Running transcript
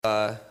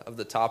of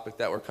the topic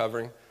that we're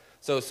covering.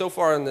 So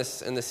far in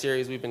this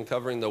series, we've been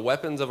covering the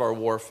weapons of our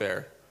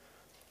warfare.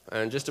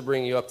 And just to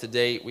bring you up to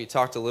date, we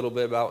talked a little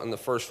bit about in the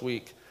first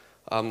week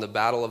the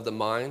battle of the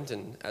mind.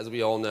 And as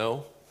we all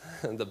know,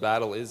 the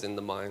battle is in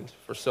the mind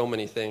for so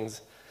many things.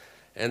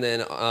 And then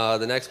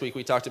the next week,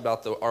 we talked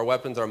about our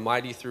weapons are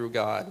mighty through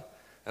God.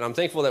 And I'm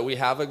thankful that we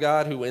have a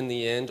God who, in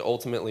the end,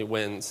 ultimately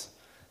wins.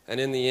 And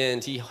in the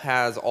end, he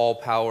has all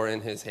power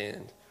in his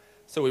hand.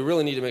 So we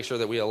really need to make sure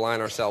that we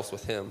align ourselves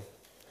with him.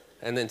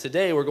 And then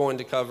today we're going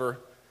to cover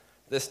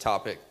this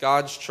topic.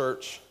 God's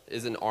church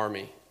is an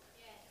army.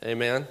 Yes.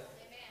 Amen?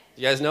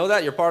 You guys know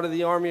that? You're part of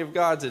the army of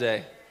God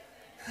today.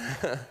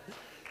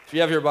 If you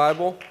have your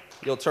Bible,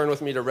 you'll turn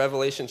with me to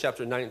Revelation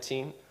chapter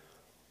 19,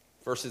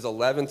 verses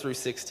 11 through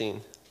 16.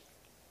 It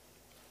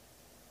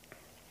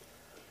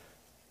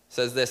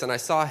says this, "And I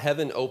saw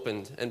heaven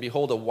opened, and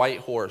behold a white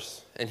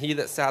horse, and he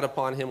that sat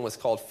upon him was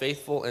called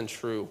Faithful and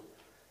True.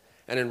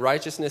 And in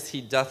righteousness he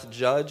doth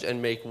judge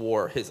and make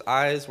war. His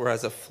eyes were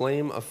as a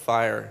flame of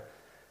fire,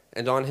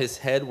 and on his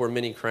head were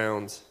many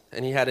crowns.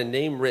 And he had a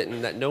name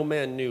written that no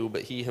man knew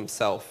but he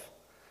himself.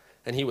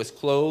 And he was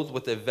clothed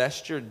with a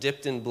vesture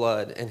dipped in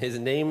blood, and his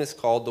name is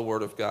called the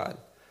Word of God.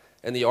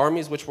 And the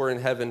armies which were in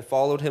heaven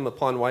followed him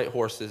upon white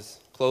horses,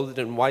 clothed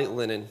in white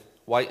linen,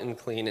 white and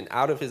clean. And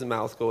out of his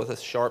mouth goeth a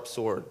sharp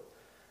sword,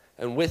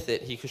 and with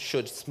it he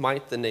should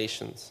smite the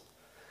nations.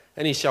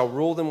 And he shall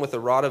rule them with a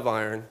rod of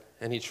iron,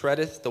 and he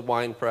treadeth the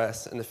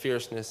winepress and the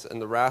fierceness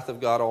and the wrath of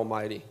God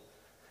Almighty.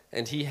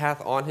 And he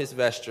hath on his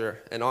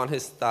vesture and on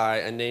his thigh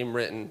a name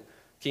written,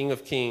 King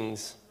of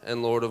Kings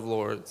and Lord of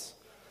Lords."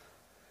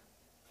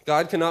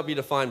 God cannot be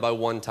defined by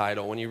one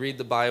title. When you read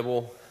the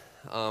Bible,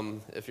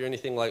 if you're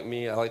anything like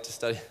me, I like to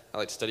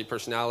study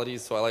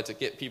personalities, so I like to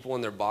get people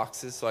in their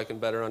boxes so I can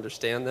better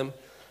understand them.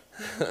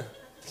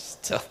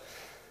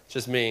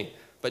 Just me.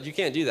 But you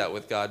can't do that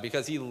with God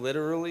because he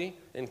literally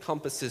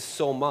encompasses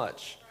so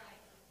much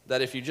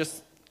that if you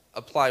just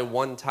apply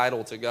one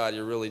title to God,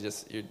 you're really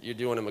you're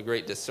doing him a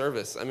great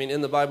disservice. I mean,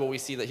 in the Bible, we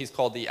see that he's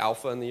called the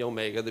Alpha and the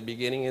Omega, the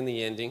beginning and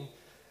the ending.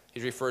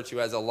 He's referred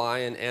to as a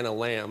lion and a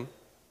lamb.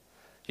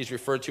 He's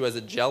referred to as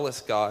a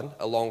jealous God,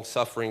 a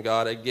long-suffering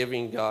God, a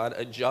giving God,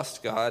 a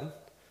just God,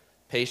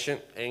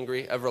 patient,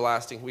 angry,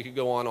 everlasting. We could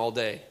go on all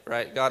day,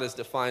 right? God is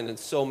defined in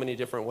so many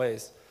different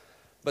ways.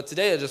 But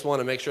today I just want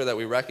to make sure that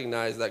we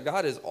recognize that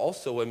God is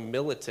also a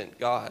militant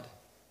God.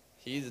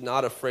 He's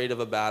not afraid of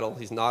a battle.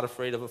 He's not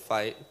afraid of a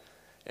fight.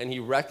 And he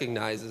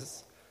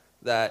recognizes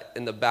that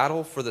in the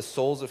battle for the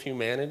souls of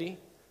humanity,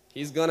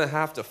 he's going to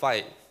have to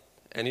fight.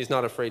 And he's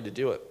not afraid to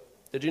do it.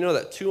 Did you know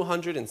that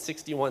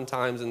 261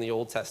 times in the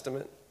Old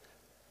Testament,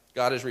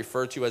 God is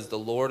referred to as the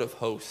Lord of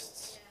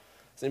hosts?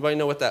 Does anybody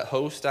know what that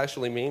host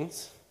actually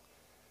means?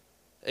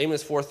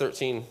 Amos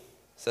 4:13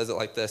 says it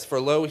like this, "For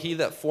lo, he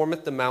that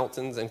formeth the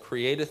mountains and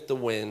createth the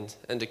wind,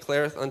 and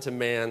declareth unto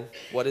man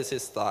what is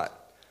his thought,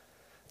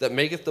 that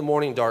maketh the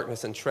morning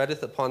darkness and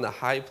treadeth upon the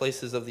high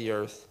places of the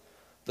earth.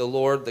 The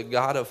Lord, the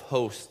God of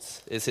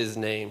hosts, is his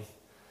name."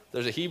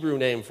 There's a Hebrew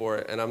name for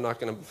it, and I'm not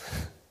going to,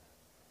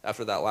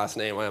 after that last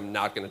name, I am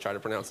not going to try to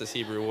pronounce this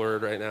Hebrew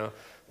word right now.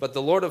 But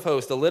the Lord of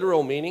hosts, the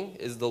literal meaning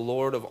is the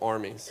Lord of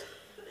armies.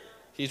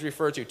 He's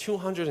referred to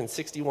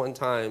 261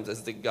 times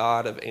as the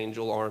God of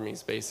angel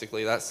armies,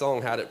 basically. That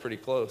song had it pretty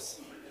close.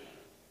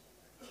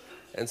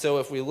 And so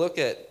if we look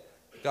at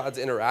God's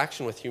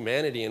interaction with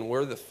humanity, and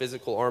we're the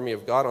physical army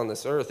of God on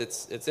this earth,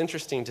 it's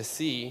interesting to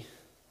see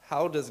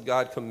how does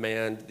God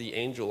command the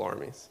angel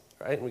armies,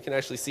 right? And we can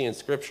actually see in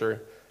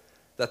Scripture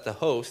that the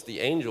hosts, the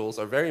angels,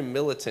 are very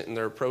militant in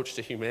their approach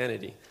to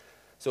humanity.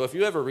 So if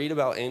you ever read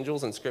about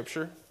angels in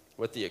Scripture,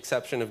 with the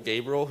exception of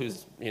Gabriel,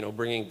 who's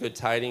bringing good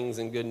tidings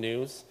and good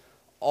news,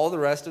 all the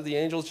rest of the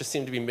angels just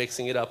seem to be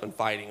mixing it up and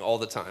fighting all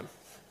the time.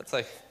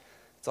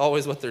 It's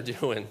always what they're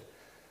doing.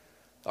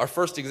 Our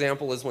first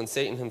example is when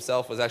Satan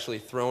himself was actually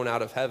thrown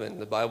out of heaven.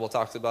 The Bible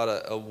talks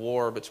about a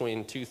war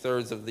between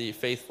 2/3 of the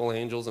faithful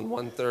angels and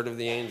 1/3 of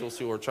the angels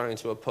who were trying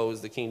to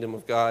oppose the kingdom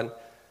of God.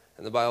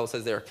 And the Bible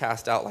says they were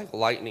cast out like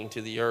lightning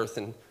to the earth.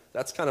 And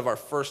that's kind of our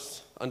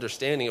first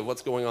understanding of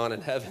what's going on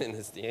in heaven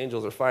is the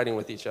angels are fighting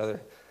with each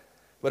other.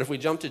 But if we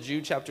jump to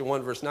Jude chapter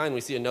 1, verse 9,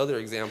 we see another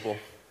example.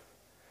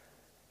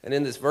 And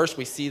in this verse,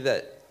 we see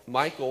that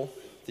Michael,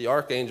 the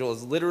archangel,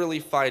 is literally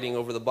fighting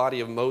over the body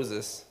of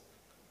Moses,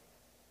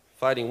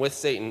 fighting with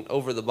Satan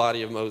over the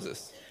body of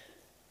Moses.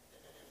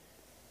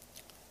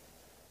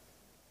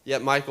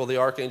 Yet Michael, the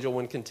archangel,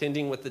 when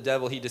contending with the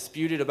devil, he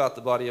disputed about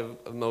the body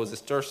of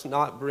Moses, durst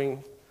not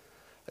bring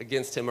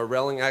against him a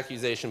railing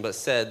accusation, but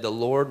said, "The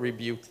Lord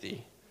rebuke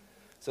thee."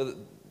 So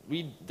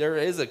there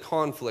is a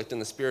conflict in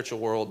the spiritual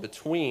world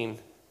between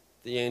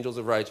the angels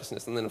of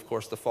righteousness and then, of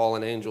course, the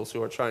fallen angels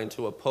who are trying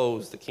to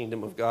oppose the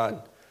kingdom of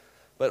God.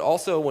 But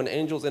also, when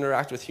angels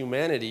interact with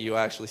humanity, you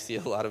actually see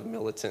a lot of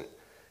militant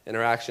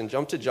interaction.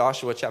 Jump to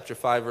Joshua chapter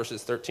 5,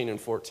 verses 13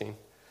 and 14. It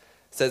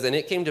says, "And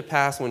it came to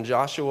pass when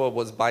Joshua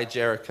was by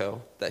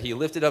Jericho, that he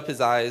lifted up his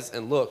eyes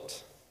and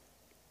looked,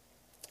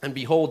 and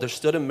behold, there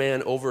stood a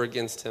man over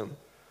against him,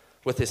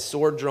 with his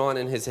sword drawn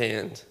in his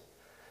hand.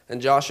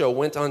 And Joshua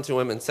went unto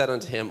him and said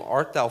unto him,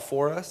 Art thou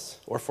for us,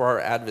 or for our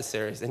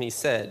adversaries? And he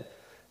said,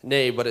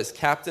 Nay, but as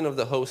captain of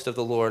the host of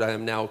the Lord I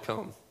am now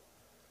come.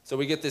 So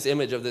we get this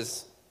image of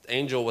this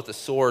angel with a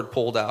sword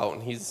pulled out,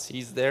 and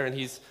he's there,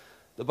 and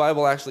the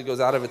Bible actually goes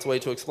out of its way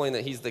to explain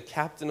that he's the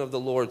captain of the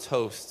Lord's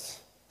hosts.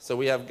 So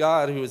we have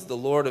God who is the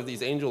Lord of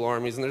these angel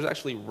armies, and there's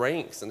actually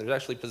ranks, and there's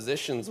actually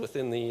positions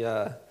within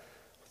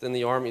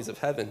the armies of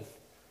heaven.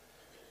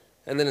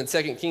 And then in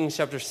 2 Kings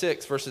chapter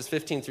 6, verses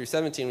 15 through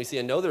 17, we see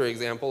another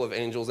example of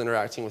angels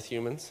interacting with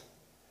humans,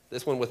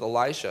 this one with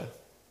Elisha.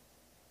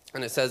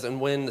 And it says, And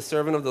when the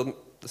servant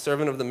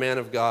of the man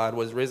of God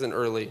was risen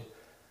early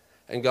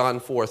and gone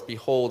forth,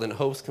 behold, an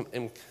host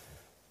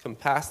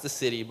compassed the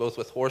city, both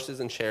with horses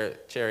and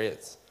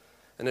chariots.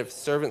 And the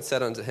servant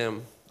said unto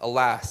him,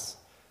 Alas,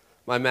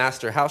 my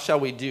master, how shall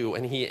we do?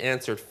 And he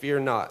answered, Fear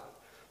not.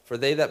 For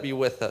they that be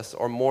with us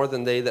are more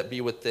than they that be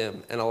with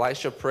them. And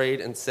Elisha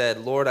prayed and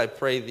said, Lord, I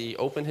pray thee,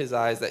 open his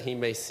eyes that he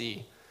may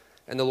see.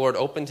 And the Lord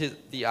opened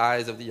the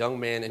eyes of the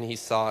young man, and he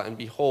saw, and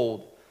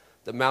behold,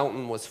 the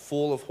mountain was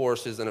full of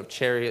horses and of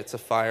chariots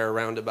of fire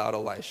round about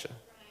Elisha.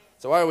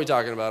 So why are we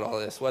talking about all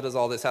this? What does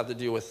all this have to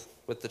do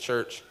with the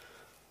church?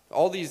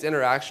 All these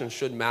interactions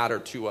should matter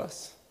to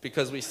us,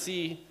 because we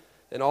see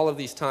in all of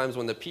these times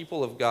when the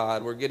people of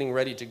God were getting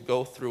ready to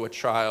go through a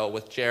trial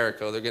with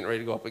Jericho, they're getting ready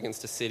to go up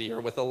against a city,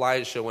 or with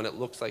Elisha when it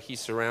looks like he's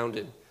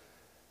surrounded,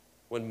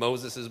 when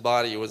Moses'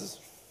 body was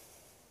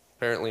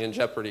apparently in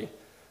jeopardy,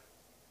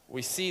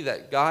 we see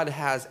that God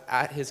has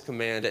at his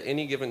command at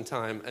any given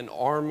time an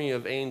army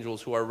of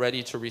angels who are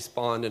ready to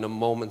respond in a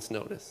moment's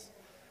notice.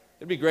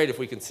 It'd be great if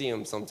we could see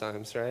them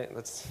sometimes, right?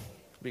 It'd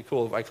be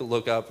cool if I could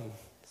look up and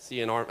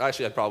see an arm.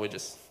 Actually, I'd probably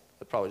just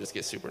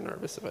get super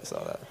nervous if I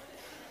saw that.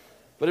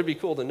 But it'd be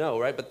cool to know,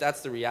 right? But that's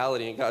the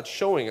reality, and God's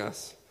showing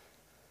us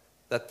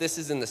that this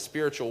is in the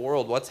spiritual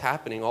world, what's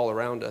happening all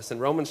around us.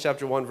 And Romans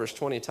chapter 1, verse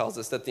 20 tells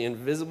us that the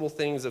invisible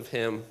things of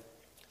him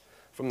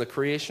from the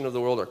creation of the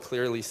world are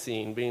clearly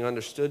seen, being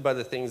understood by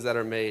the things that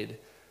are made.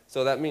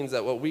 So that means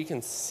that what we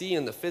can see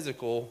in the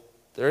physical,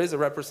 there is a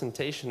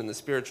representation in the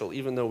spiritual,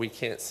 even though we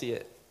can't see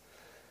it.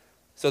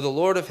 So the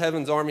Lord of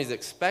heaven's armies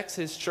expects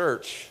his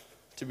church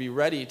to be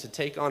ready to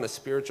take on a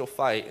spiritual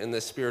fight in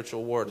this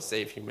spiritual war to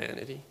save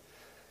humanity.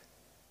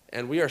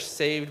 And we are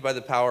saved by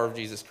the power of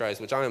Jesus Christ,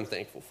 which I am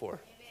thankful for,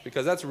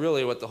 because that's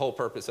really what the whole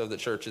purpose of the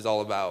church is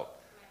all about.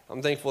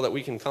 I'm thankful that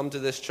we can come to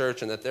this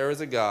church and that there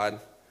is a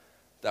God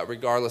that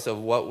regardless of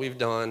what we've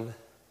done,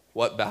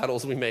 what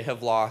battles we may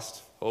have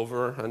lost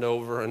over and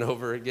over and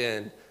over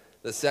again,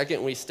 the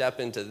second we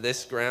step into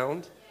this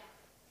ground,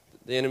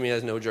 the enemy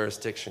has no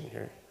jurisdiction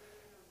here.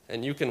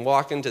 And you can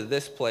walk into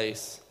this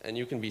place and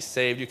you can be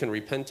saved. You can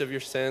repent of your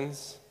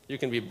sins. You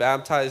can be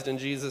baptized in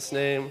Jesus'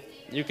 name.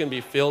 You can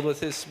be filled with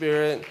his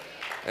Spirit.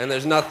 And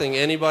there's nothing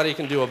anybody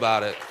can do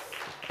about it.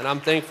 And I'm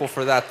thankful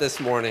for that this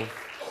morning.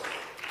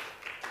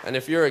 And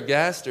if you're a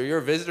guest or you're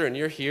a visitor and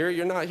you're here,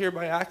 you're not here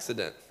by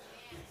accident.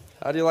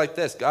 How do you like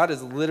this? God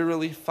is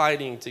literally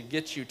fighting to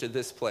get you to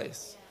this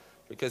place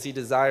because he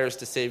desires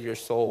to save your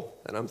soul.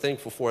 And I'm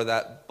thankful for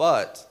that.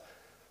 But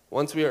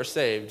once we are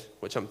saved,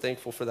 which I'm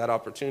thankful for that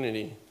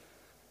opportunity,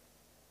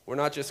 we're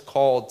not just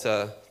called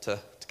to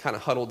kind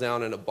of huddle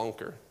down in a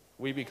bunker.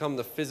 We become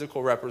the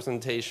physical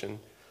representation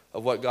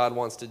of what God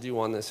wants to do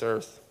on this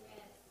earth.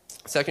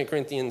 2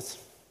 Corinthians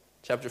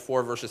chapter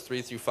 4, verses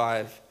 3 through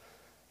 5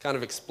 kind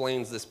of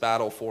explains this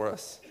battle for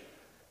us.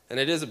 And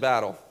it is a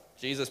battle.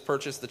 Jesus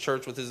purchased the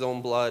church with his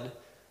own blood.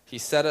 He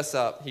set us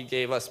up. He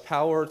gave us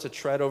power to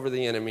tread over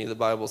the enemy, the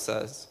Bible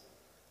says.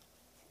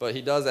 But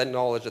he does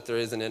acknowledge that there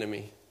is an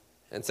enemy.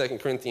 And 2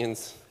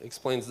 Corinthians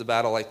explains the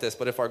battle like this: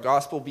 But if our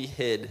gospel be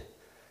hid,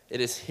 it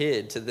is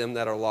hid to them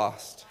that are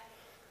lost,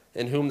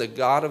 in whom the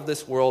God of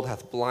this world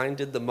hath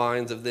blinded the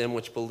minds of them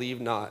which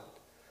believe not,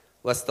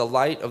 lest the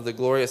light of the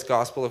glorious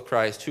gospel of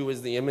Christ, who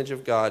is the image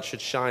of God, should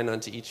shine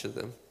unto each of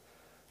them.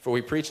 For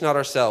we preach not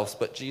ourselves,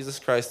 but Jesus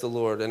Christ the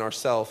Lord, and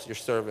ourselves your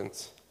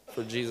servants,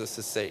 for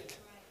Jesus' sake.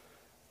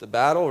 The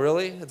battle,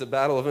 really, it's a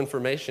battle of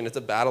information. It's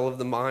a battle of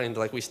the mind,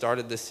 like we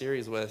started this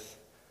series with.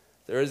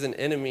 There is an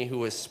enemy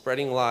who is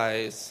spreading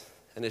lies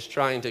and is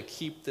trying to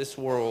keep this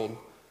world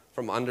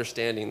from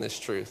understanding this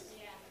truth.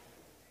 Yeah.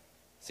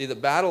 See, the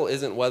battle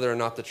isn't whether or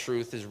not the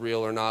truth is real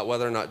or not,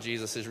 whether or not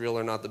Jesus is real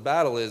or not. The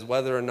battle is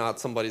whether or not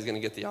somebody's going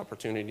to get the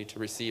opportunity to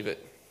receive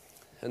it.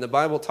 And the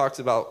Bible talks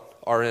about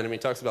our enemy,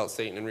 talks about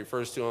Satan, and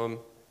refers to him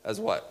as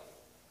what?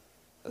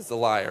 As the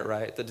liar,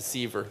 right? The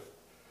deceiver,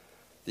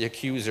 the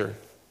accuser.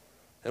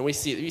 And we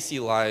see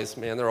lies,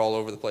 man, they're all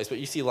over the place. But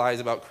you see lies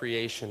about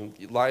creation,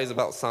 lies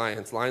about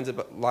science, lies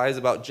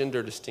about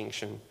gender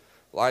distinction,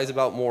 lies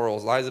about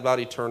morals, lies about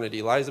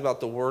eternity, lies about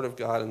the Word of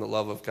God and the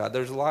love of God.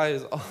 There's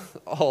lies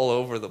all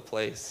over the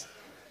place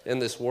in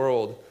this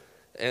world.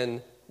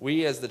 And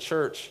we as the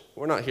church,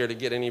 we're not here to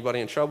get anybody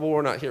in trouble.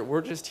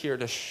 We're just here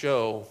to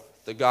show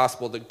the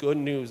gospel, the good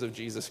news of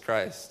Jesus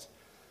Christ.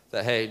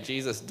 That, hey,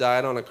 Jesus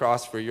died on a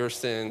cross for your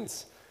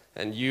sins,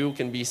 and you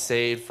can be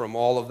saved from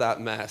all of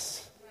that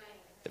mess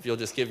if you'll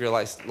just give your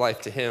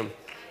life to him.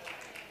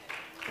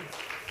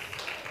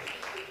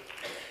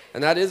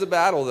 And that is a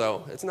battle,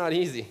 though. It's not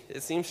easy.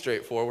 It seems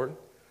straightforward.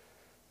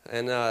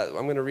 And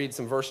I'm going to read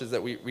some verses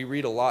that we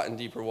read a lot in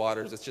Deeper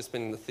Waters. It's just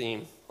been the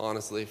theme,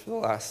 honestly, for the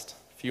last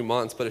few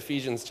months. But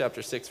Ephesians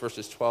chapter 6,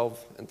 verses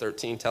 12 and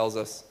 13 tells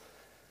us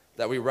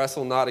that we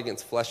wrestle not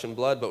against flesh and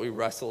blood, but we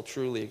wrestle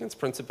truly against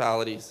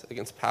principalities,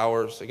 against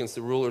powers, against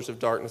the rulers of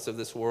darkness of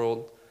this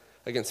world,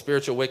 against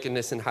spiritual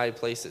wickedness in high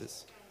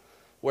places.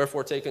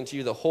 Wherefore take unto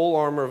you the whole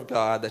armor of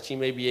God, that ye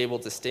may be able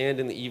to stand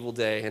in the evil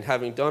day, and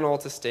having done all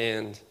to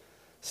stand,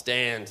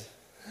 stand.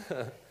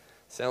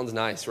 Sounds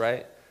nice,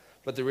 right?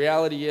 But the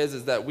reality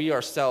is that we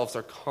ourselves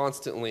are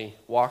constantly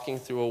walking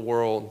through a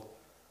world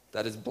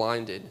that is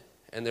blinded,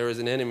 and there is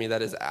an enemy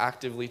that is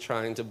actively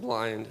trying to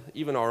blind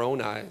even our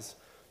own eyes.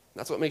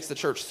 That's what makes the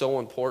church so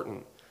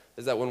important,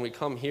 is that when we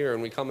come here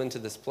and we come into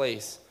this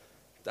place,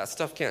 that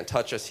stuff can't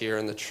touch us here,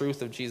 and the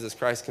truth of Jesus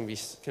Christ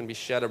can be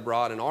shed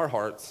abroad in our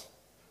hearts,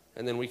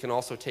 and then we can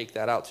also take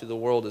that out to the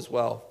world as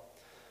well.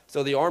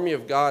 So the army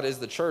of God is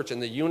the church, and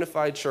the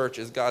unified church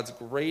is God's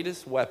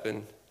greatest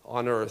weapon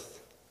on earth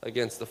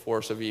against the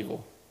force of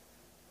evil.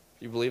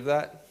 You believe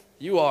that?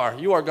 You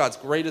are God's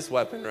greatest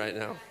weapon right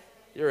now.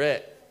 You're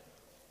it.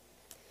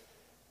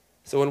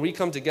 So when we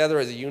come together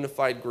as a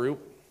unified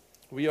group,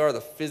 we are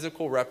the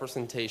physical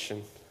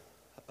representation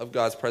of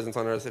God's presence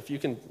on earth. If you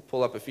can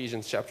pull up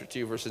Ephesians chapter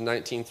 2, verses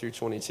 19 through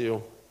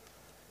 22.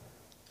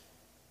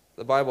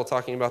 The Bible,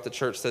 talking about the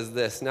church, says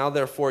this: Now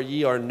therefore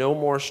ye are no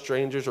more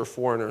strangers or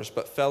foreigners,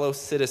 but fellow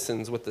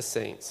citizens with the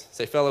saints.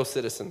 Say, fellow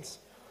citizens.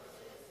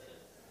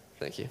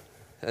 Thank you.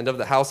 And of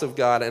the house of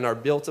God, and are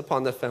built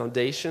upon the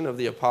foundation of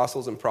the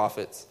apostles and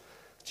prophets,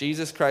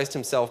 Jesus Christ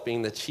himself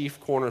being the chief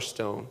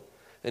cornerstone,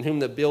 in whom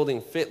the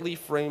building fitly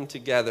framed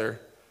together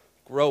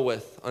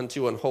groweth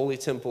unto an holy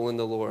temple in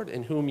the Lord,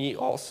 in whom ye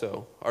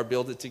also are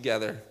builded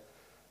together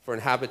for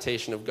an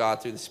habitation of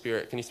God through the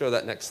Spirit. Can you throw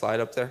that next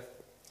slide up there?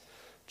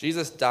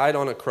 Jesus died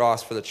on a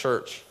cross for the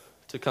church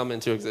to come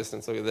into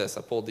existence. Look at this.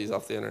 I pulled these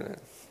off the internet.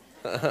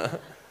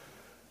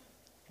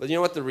 But you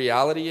know what the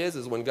reality is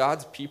when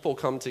God's people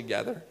come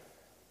together,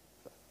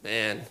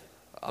 man,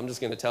 I'm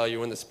just going to tell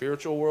you, in the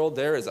spiritual world,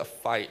 there is a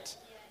fight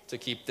to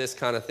keep this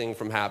kind of thing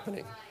from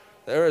happening.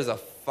 There is a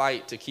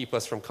fight to keep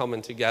us from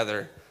coming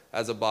together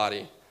as a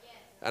body.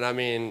 And I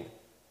mean,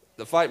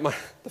 the fight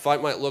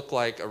might look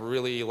like a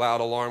really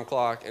loud alarm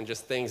clock and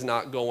just things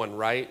not going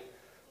right.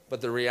 But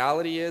the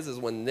reality is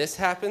when this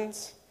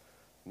happens,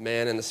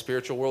 man, in the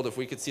spiritual world, if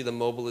we could see the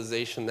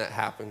mobilization that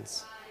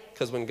happens.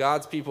 Because when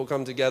God's people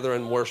come together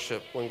and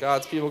worship, when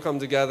God's people come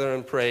together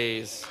and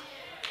praise,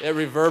 it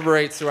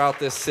reverberates throughout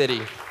this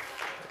city.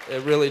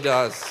 It really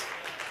does.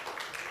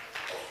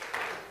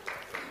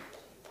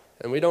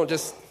 And we don't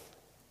just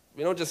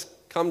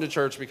come to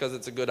church because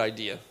it's a good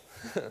idea.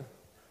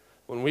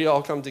 When we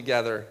all come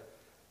together,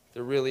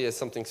 there really is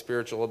something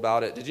spiritual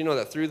about it. Did you know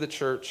that through the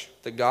church,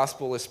 the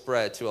gospel is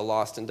spread to a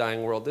lost and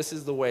dying world? This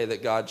is the way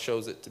that God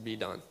chose it to be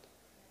done.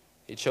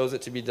 He chose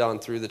it to be done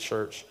through the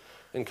church.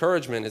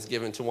 Encouragement is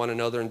given to one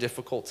another in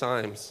difficult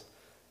times.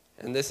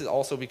 And this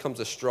also becomes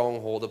a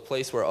stronghold, a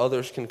place where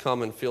others can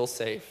come and feel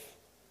safe.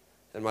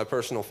 And my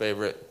personal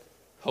favorite,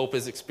 hope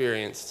is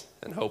experienced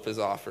and hope is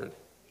offered.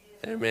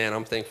 Amen.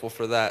 I'm thankful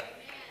for that.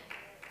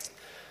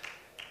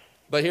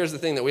 But here's the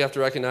thing that we have to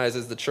recognize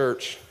as the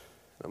church.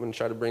 I'm going to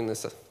try to bring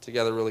this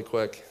together really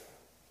quick.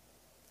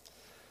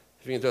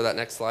 If you can throw that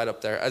next slide up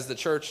there. As the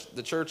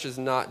church is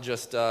not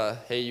just,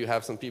 hey, you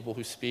have some people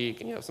who speak,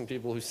 and you have some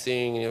people who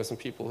sing, and you have some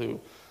people who,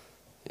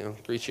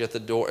 greet you at the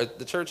door.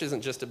 The church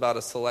isn't just about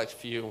a select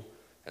few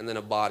and then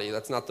a body.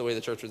 That's not the way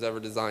the church was ever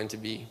designed to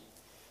be.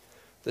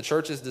 The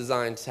church is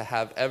designed to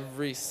have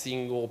every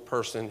single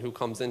person who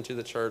comes into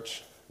the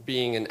church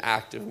being an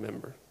active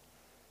member,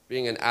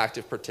 being an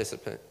active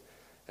participant.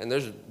 And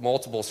there's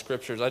multiple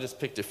scriptures. I just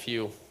picked a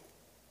few.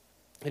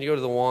 Can you go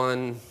to the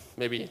one,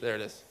 maybe, there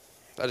it is.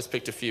 I just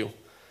picked a few. It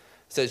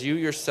says, you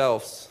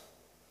yourselves,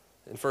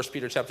 in 1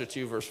 Peter chapter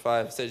 2, verse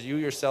 5, it says, you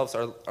yourselves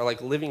are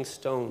like living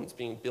stones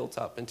being built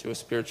up into a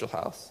spiritual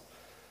house.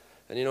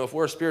 And if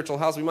we're a spiritual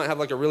house, we might have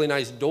like a really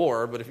nice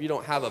door, but if you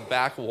don't have a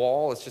back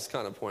wall, it's just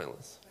kind of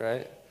pointless,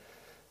 right?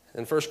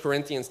 And 1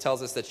 Corinthians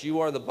tells us that you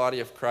are the body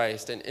of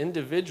Christ, and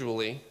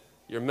individually,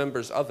 you're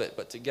members of it,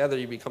 but together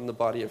you become the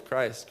body of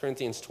Christ.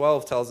 Corinthians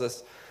 12 tells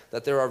us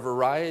that there are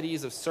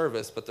varieties of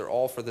service, but they're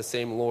all for the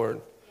same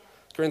Lord.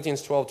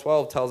 Corinthians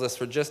 12:12 tells us,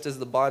 for just as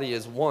the body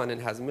is one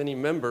and has many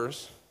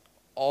members,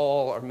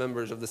 all are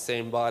members of the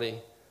same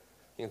body.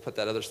 You can put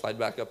that other slide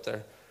back up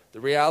there. The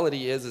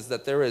reality is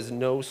that there is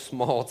no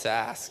small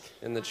task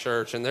in the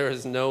church, and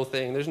there's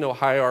no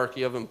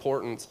hierarchy of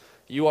importance.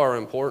 You are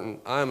important.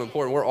 I am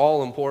important. We're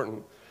all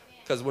important.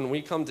 Because when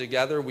we come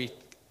together, we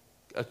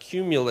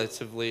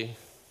accumulatively,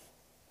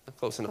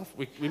 close enough,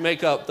 we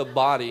make up the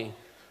body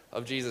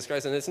of Jesus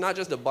Christ. And it's not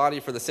just a body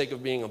for the sake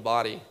of being a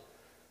body,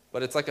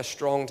 but it's like a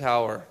strong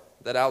tower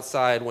that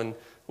outside, when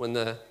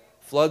the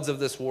floods of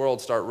this world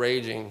start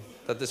raging,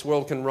 that this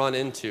world can run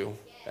into.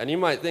 And you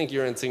might think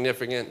you're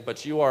insignificant,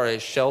 but you are a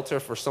shelter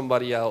for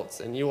somebody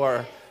else, and you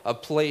are a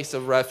place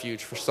of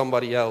refuge for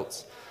somebody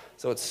else.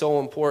 So it's so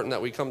important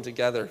that we come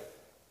together.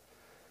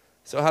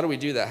 So how do we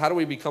do that? How do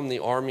we become the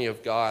army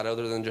of God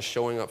other than just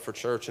showing up for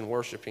church and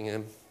worshiping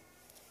him?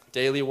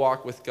 Daily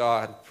walk with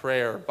God,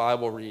 prayer,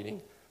 Bible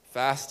reading,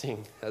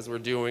 fasting as we're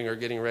doing or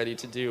getting ready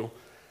to do,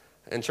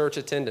 and church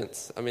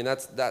attendance. I mean,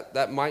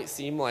 that might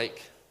seem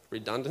like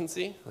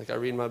redundancy. Like I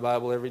read my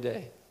Bible every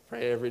day,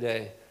 pray every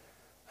day.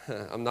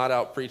 I'm not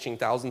out preaching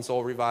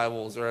 1,000-soul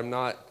revivals, or I'm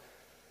not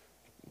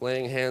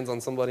laying hands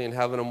on somebody and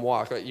having them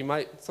walk.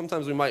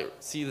 Sometimes we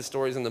might see the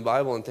stories in the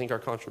Bible and think our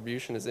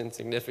contribution is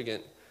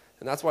insignificant.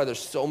 And that's why there's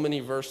so many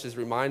verses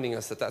reminding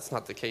us that that's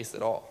not the case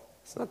at all.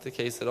 It's not the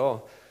case at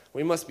all.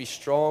 We must be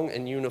strong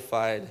and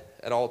unified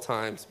at all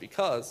times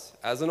because,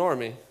 as an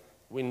army,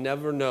 we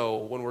never know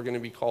when we're going to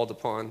be called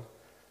upon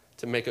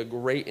to make a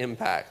great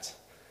impact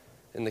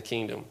in the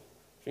kingdom.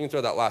 If you can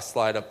throw that last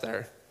slide up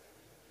there.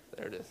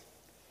 There it is.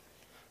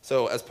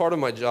 So as part of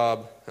my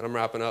job, and I'm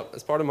wrapping up,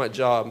 as part of my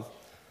job,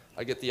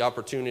 I get the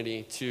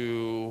opportunity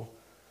to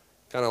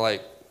kind of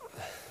like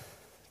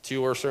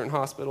tour certain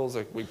hospitals.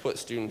 Like we put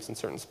students in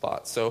certain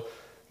spots. So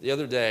the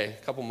other day,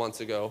 a couple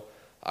months ago,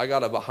 I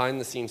got a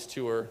behind-the-scenes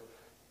tour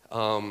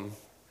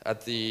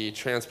at the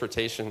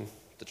transportation,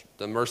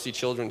 the Mercy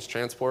Children's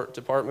Transport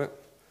Department.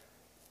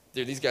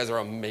 Dude, these guys are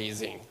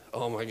amazing.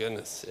 Oh my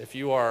goodness. If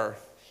you are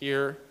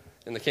here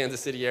in the Kansas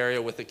City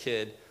area with a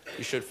kid,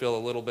 you should feel a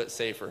little bit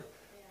safer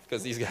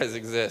because these guys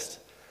exist.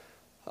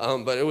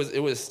 But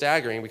it was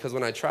staggering because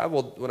when I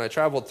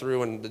traveled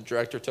through and the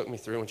director took me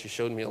through and she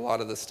showed me a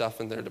lot of the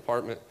stuff in their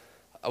department,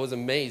 I was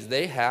amazed.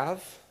 They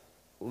have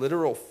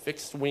literal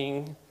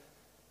fixed-wing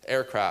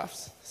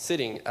aircrafts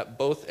sitting at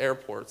both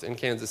airports in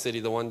Kansas City,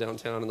 the one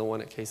downtown and the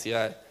one at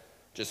KCI,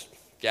 just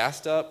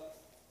gassed up,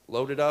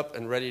 loaded up,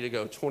 and ready to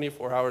go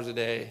 24 hours a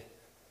day,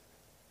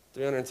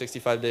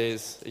 365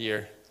 days a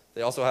year.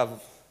 They also have,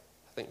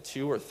 I think,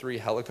 2 or 3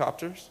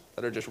 helicopters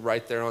that are just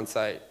right there on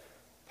site.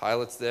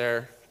 Pilots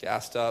there,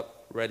 gassed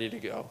up, ready to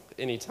go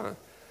anytime.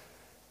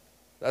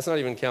 That's not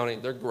even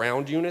counting their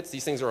ground units.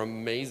 These things are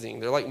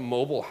amazing. They're like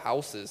mobile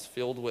houses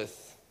filled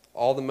with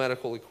all the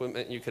medical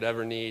equipment you could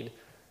ever need.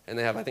 And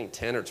they have, I think,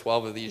 10 or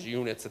 12 of these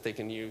units that they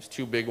can use,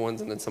 2 big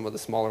ones and then some of the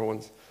smaller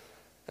ones.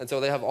 And so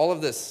they have all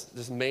of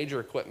this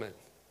major equipment.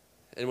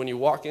 And when you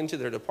walk into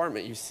their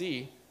department, you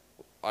see,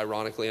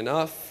 ironically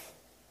enough,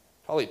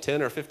 probably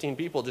 10 or 15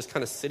 people just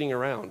kind of sitting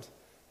around.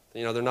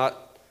 You know, they're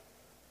not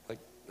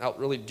out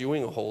really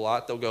doing a whole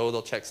lot.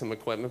 They'll check some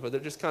equipment, but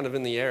they're just kind of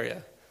in the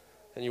area.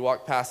 And you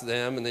walk past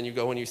them, and then you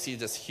go and you see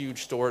this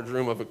huge storage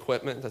room of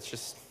equipment that's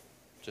just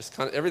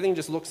kind of, everything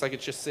just looks like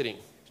it's just sitting,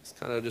 just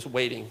kind of just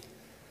waiting.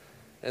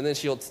 And then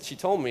she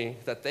told me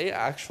that they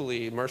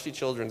actually, Mercy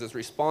Children's is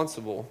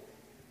responsible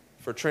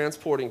for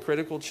transporting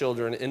critical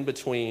children in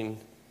between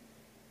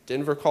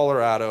Denver,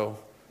 Colorado,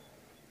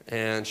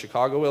 and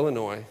Chicago,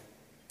 Illinois.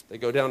 They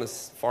go down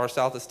as far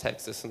south as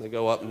Texas, and they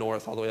go up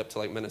north all the way up to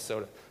like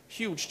Minnesota.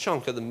 Huge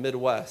chunk of the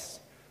Midwest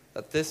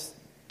that this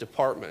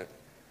department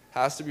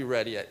has to be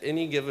ready at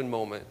any given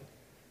moment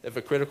if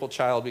a critical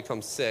child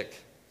becomes sick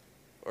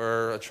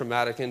or a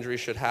traumatic injury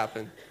should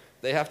happen.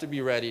 They have to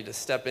be ready to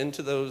step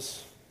into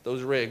those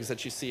rigs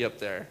that you see up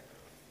there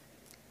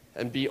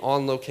and be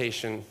on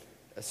location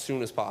as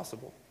soon as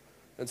possible.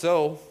 And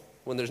so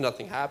when there's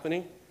nothing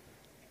happening,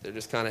 they're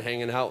just kind of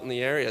hanging out in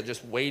the area,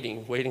 just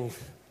waiting,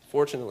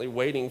 fortunately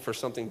waiting for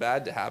something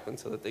bad to happen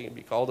so that they can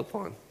be called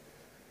upon.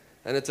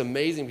 And it's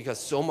amazing because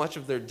so much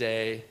of their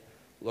day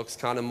looks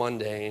kind of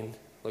mundane,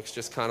 looks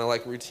just kind of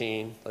like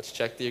routine. Let's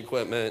check the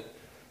equipment.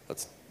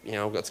 Let's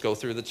go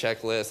through the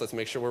checklist. Let's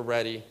make sure we're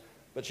ready.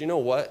 But you know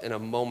what? In a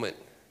moment,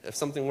 if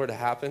something were to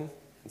happen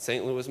in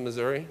St. Louis,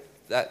 Missouri,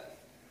 that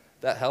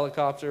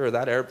helicopter or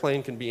that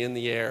airplane can be in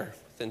the air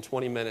within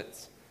 20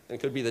 minutes and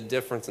could be the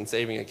difference in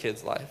saving a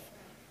kid's life.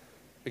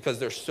 Because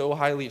they're so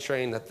highly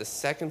trained that the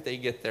second they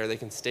get there, they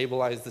can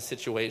stabilize the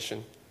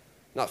situation.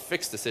 Not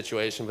fix the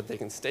situation, but they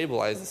can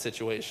stabilize the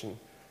situation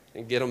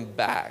and get them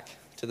back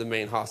to the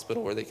main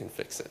hospital where they can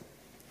fix it.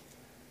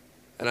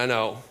 And I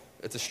know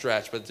it's a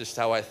stretch, but just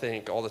how I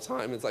think all the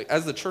time. It's like,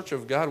 as the church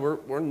of God,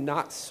 we're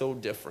not so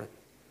different.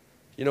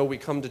 You know, we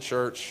come to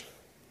church,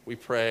 we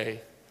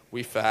pray,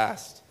 we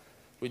fast,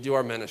 we do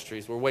our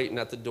ministries, we're waiting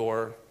at the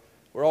door,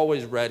 we're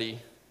always ready.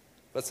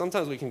 But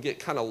sometimes we can get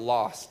kind of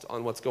lost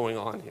on what's going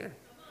on here.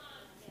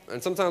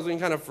 And sometimes we can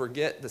kind of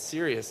forget the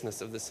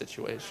seriousness of the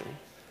situation.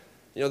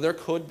 You know, there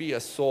could be a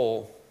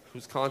soul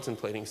who's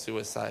contemplating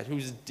suicide,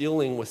 who's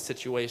dealing with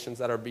situations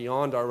that are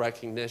beyond our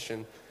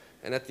recognition.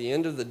 And at the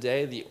end of the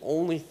day, the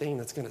only thing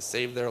that's going to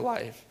save their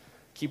life,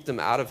 keep them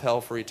out of hell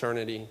for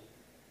eternity,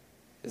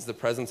 is the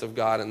presence of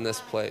God in this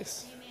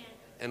place. Amen.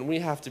 And we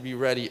have to be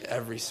ready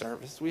every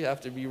service. We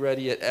have to be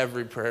ready at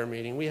every prayer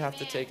meeting. We have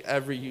to take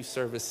every youth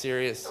service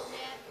serious.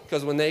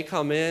 Because when they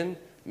come in,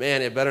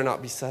 man, it better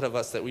not be said of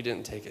us that we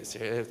didn't take it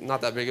serious. It's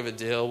not that big of a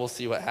deal. We'll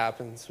see what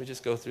happens. We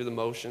just go through the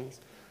motions.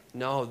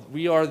 No,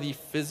 we are the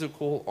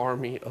physical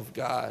army of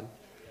God.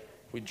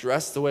 We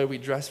dress the way we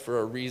dress for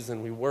a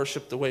reason. We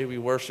worship the way we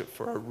worship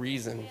for a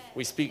reason.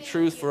 We speak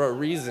truth for a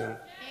reason.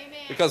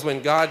 Because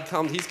when God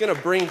comes, he's going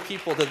to bring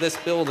people to this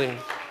building,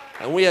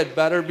 and we had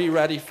better be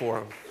ready for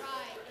him.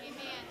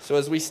 So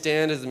as we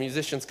stand, as the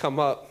musicians come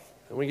up,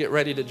 and we get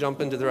ready to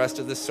jump into the rest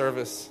of this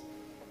service,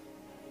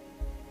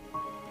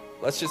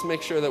 let's just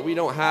make sure that we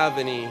don't have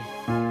any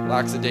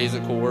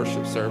lackadaisical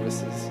worship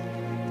services.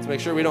 Let's make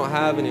sure we don't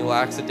have any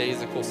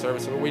lackadaisical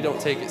service where we don't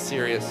take it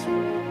serious.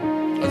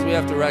 Because we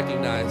have to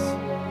recognize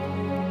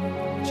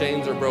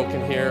chains are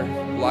broken here,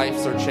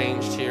 lives are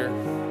changed here.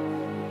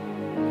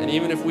 And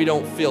even if we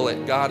don't feel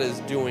it, God is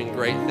doing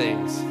great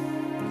things.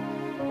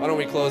 Why don't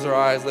we close our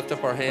eyes, lift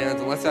up our hands,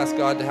 and let's ask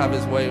God to have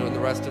his way in the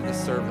rest of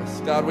this service.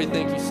 God, we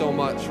thank you so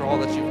much for all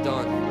that you've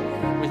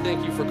done. We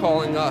thank you for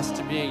calling us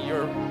to be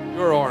your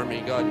army,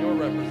 God, your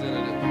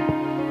representative.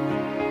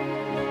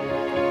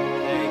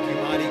 Thank you,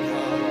 mighty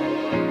God.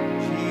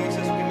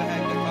 Jesus, we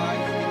magnify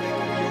you. We thank you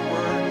for your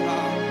word,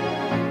 God.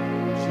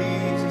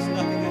 Jesus,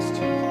 nothing is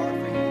too hard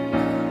for you.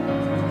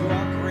 You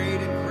are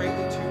great and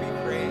greatly to be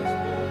praised,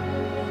 Lord.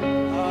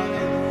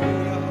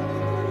 Hallelujah, hallelujah.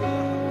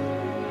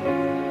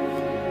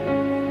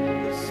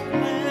 The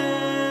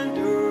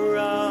splendor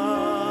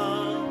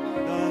of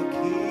the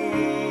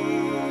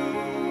King.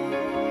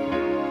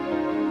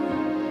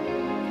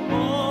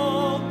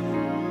 Hope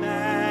and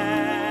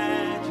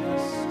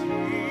majesty.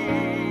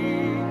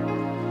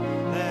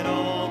 Let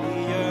all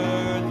the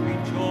earth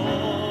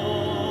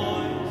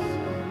rejoice.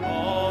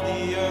 All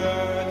the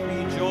earth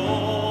rejoice.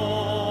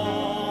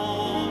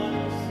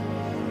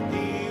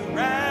 He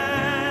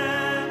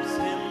wraps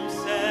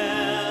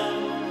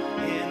himself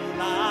in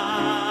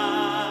light,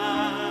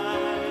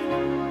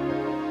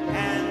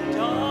 and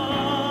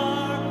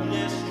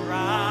darkness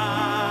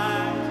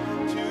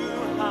tries to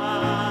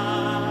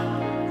hide.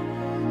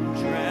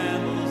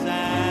 Trembles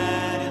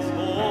at his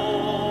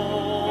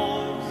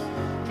voice,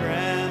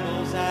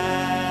 trembles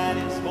at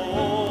his voice.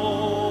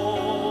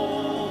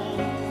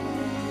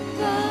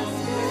 The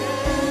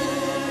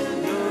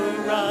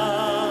splendor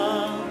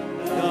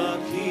of the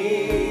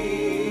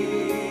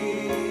King,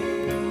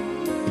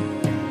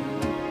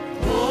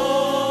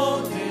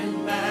 clothed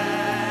in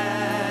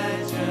majesty.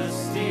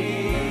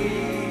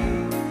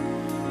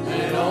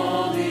 Let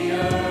all the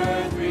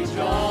earth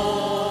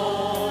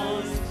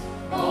rejoice,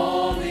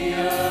 all the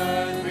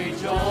earth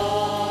rejoice.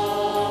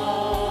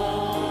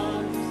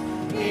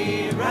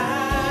 He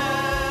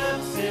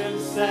wraps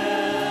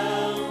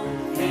himself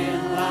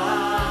in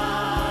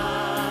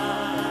light,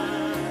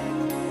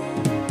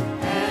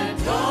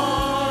 and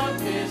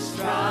darkness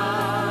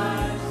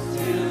tries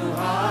to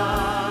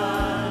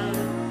hide,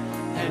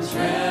 and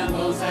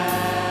trembles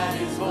at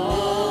his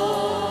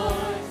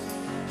voice,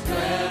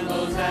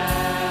 trembles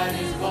at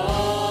his voice.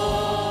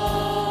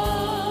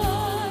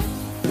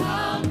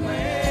 How great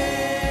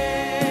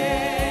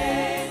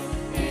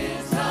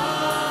is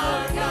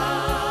our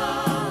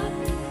God?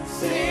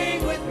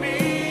 Sing with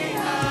me,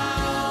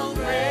 how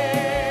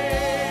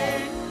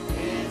great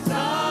is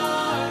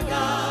our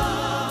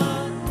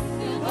God?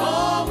 And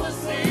all will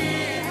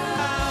see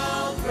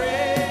how great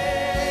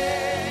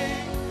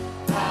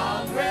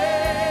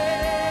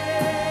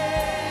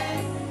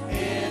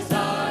is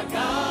our God.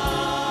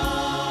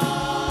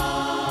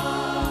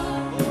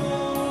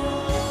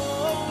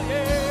 Oh,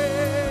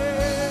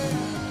 yeah.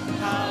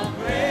 How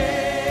great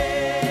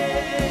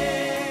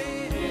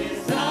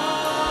is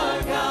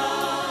our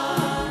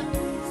God?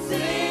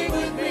 Sing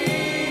with me,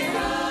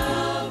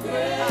 how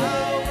great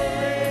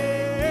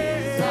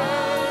is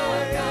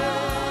our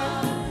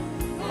God?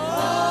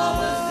 All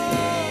will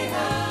see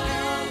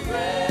how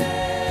great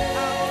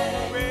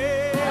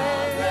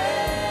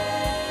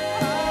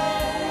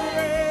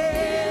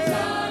is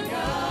our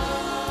God.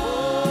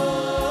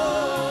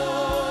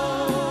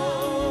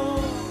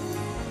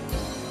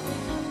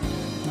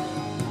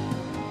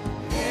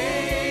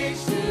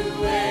 Age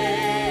to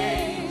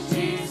age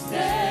he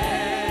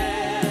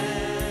stands,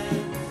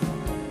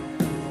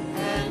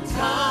 and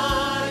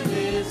time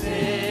is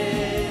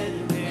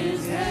in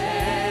his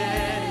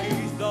hand.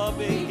 He's the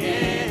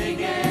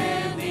beginning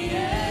and the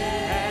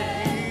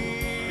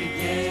end.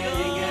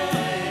 Beginning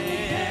and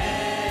the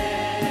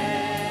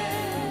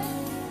end.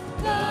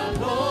 The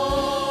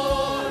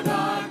Lord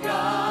our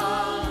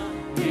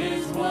God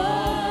is one.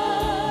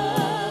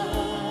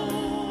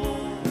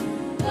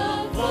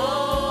 The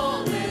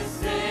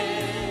fullness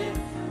in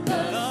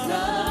the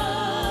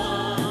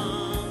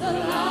Son, the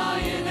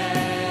Lion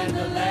and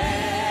the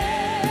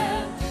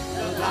Lamb,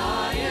 the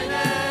Lion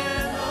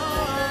and the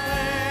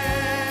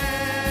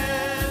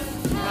Lamb.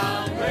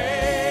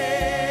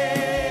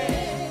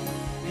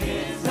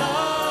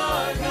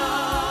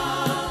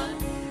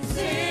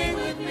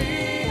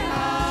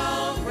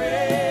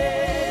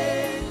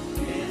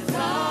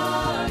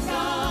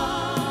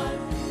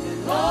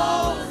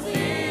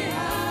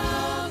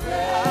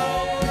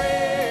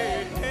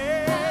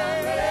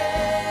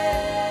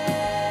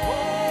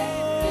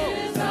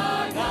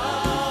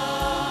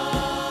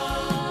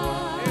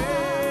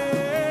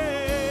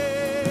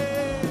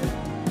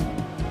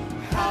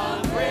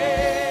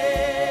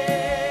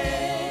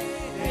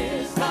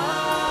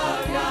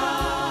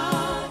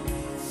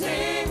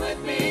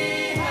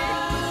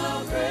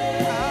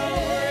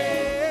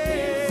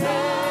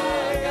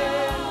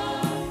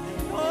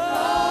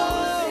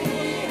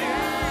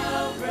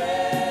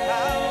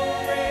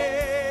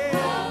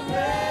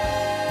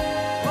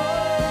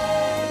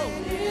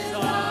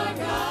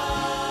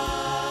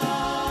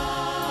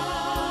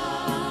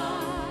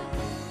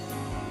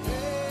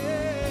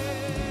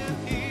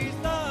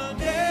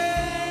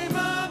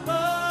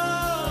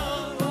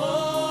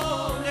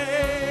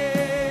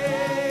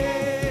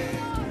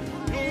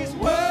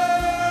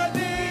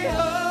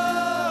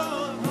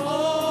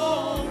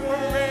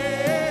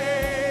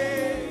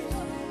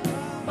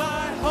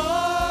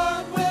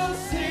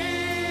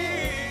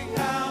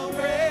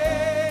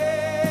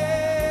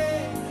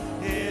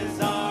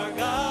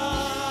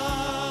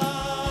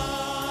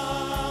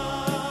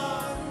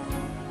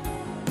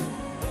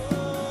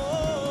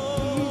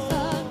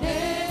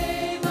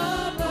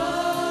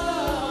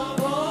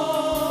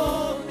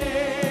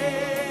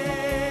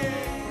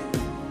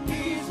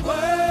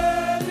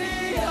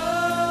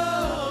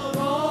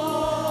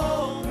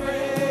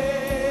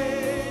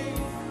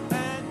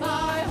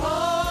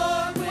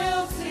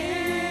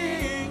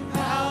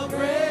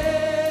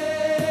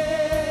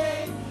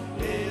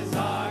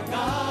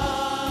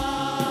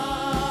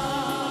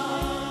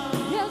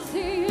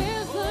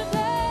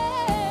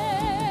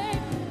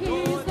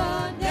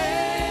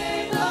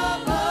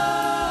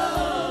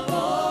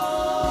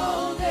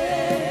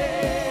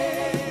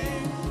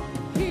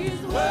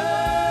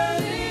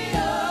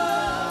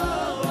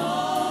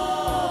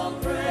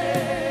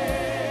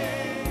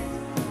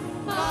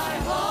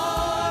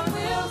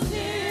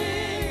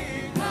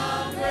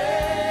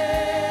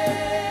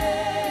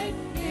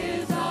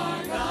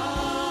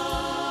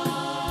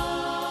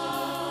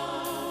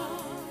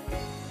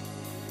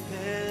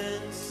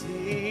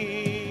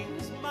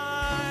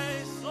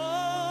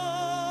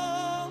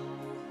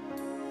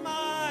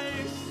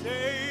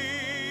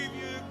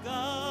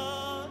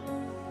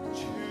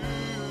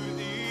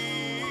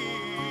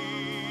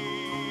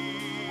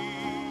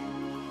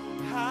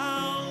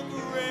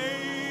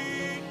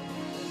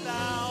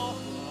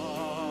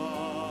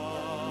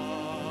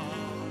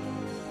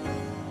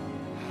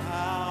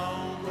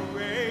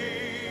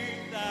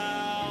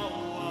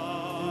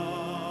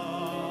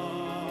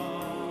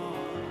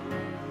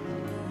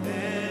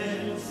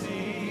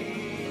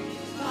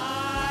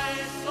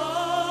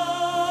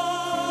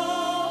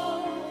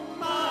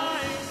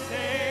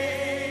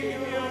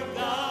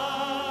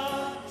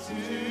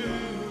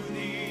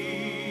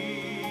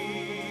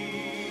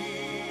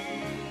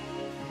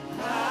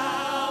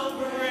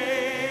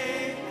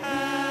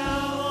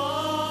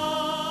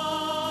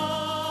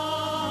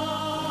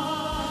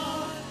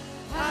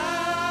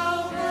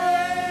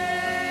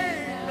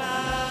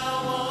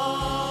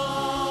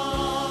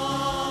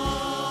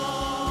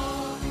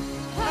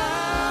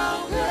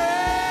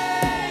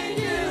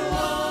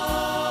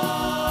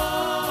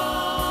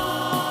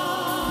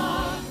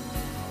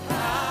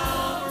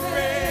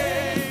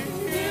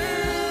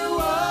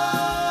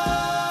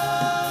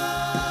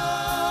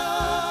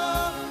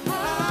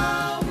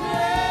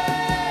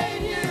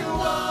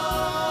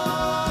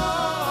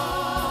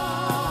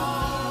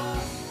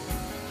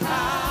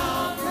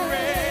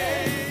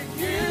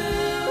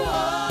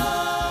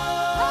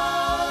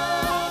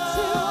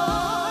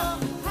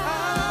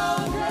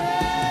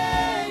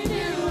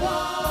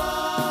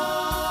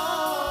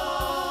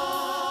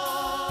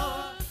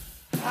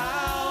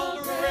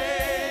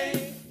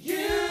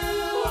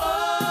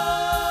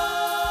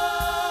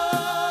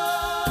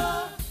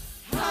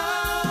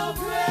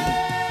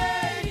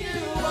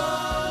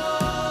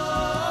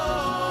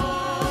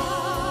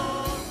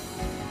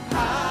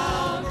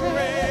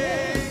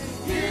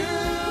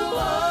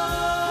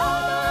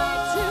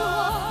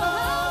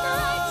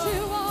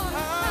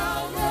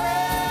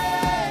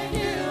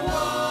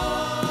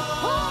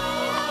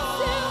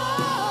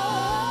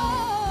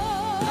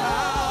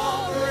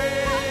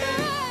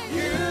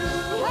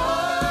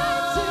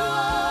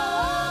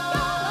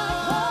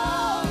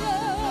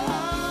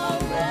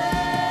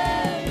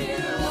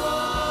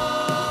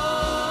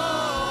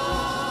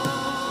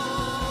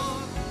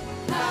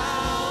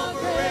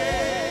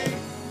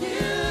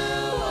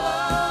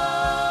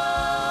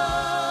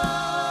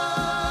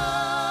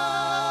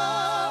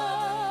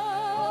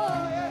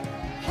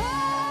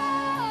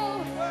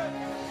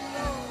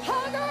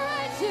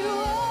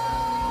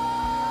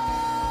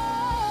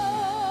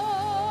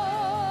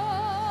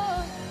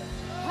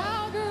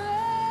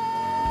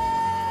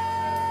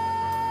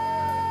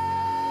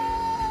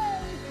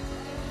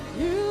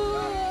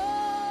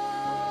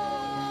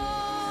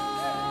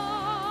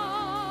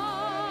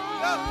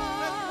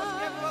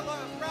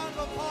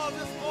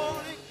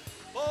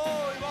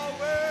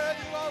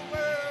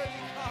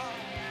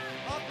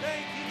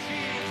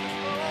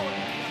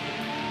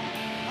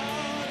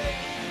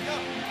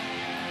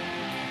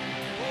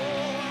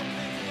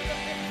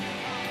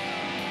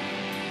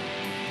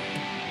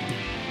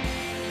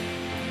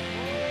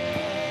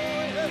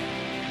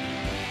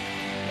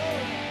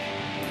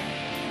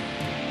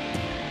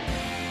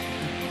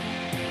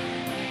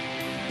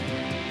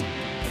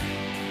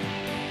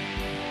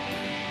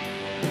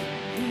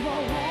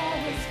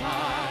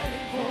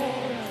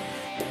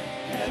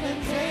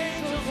 heaven's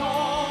angels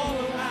all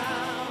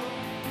around.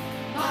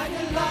 My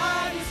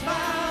delight is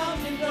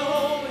found in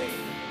knowing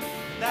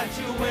that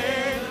you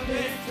wear the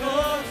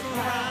victor's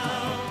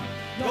crown.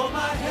 You're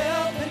my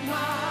help and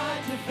my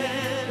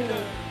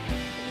defender.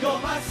 You're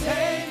my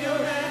Savior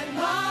and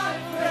my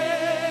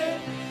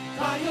friend.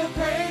 By your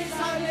grace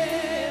I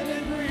live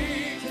and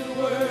breathe to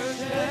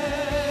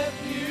worship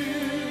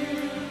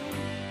you.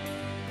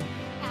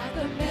 At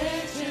the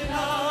mention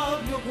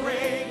of your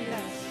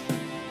greatness,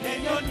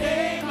 in your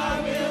name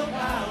I will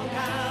bow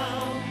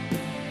down.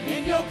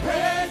 In your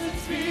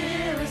presence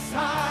fear is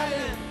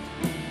silent,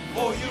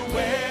 for you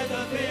wear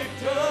the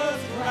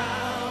victor's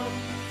crown.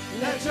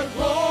 Let your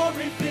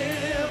glory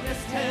fill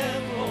this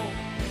temple.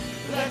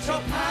 Let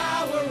your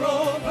power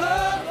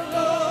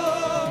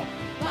overflow.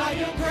 By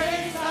your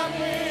grace I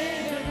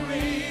live and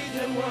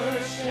breathe and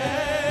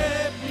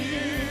worship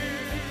you.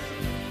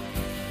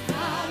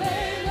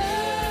 Hallelujah.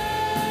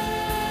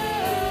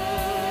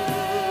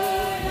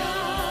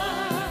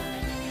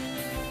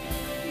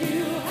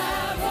 You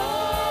have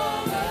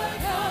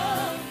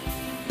overcome.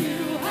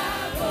 You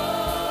have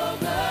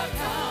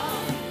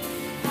overcome.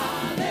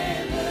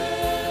 Hallelujah.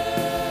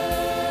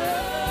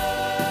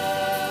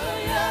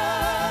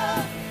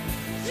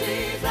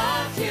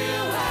 Jesus, you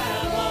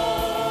have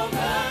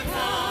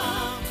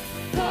overcome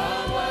the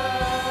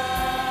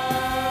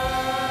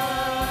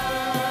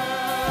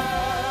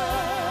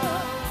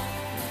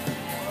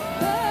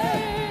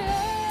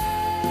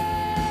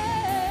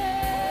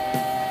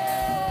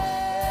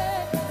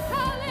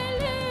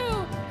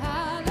Hallelujah.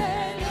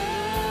 Hallelujah.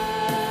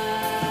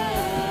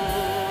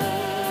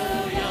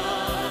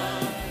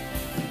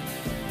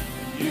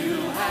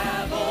 You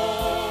have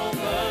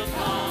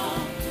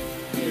overcome.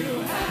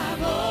 You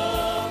have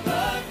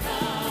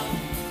overcome.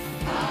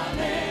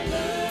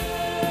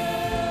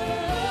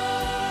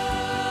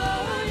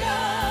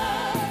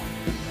 Hallelujah.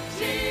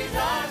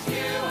 Jesus,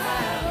 you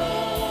have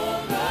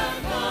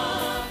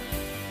overcome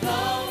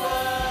the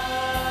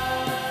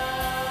world.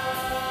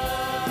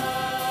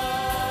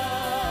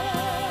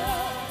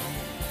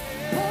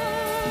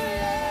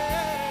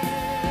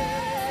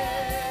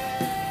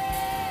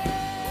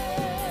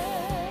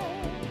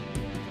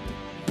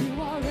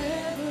 You are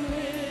ever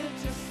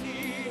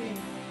interceding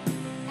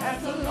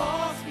as the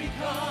lost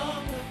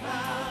become the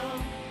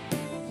found.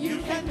 You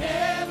can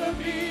never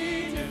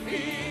be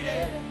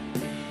defeated,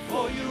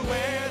 for you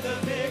wear the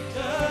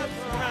victor's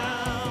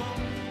crown.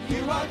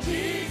 You are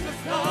Jesus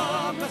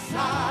the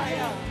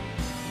Messiah.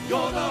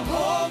 You're the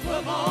hope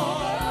of all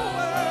the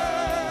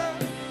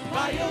world.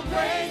 By your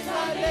grace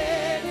I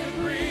live and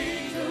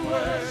breathe to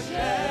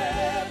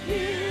worship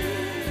you.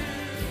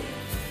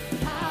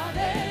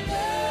 Hallelujah.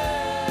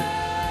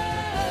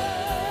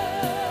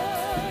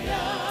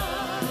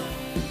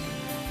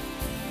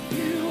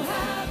 You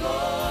have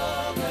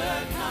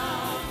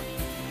overcome.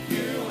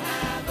 You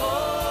have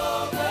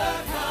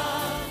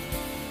overcome.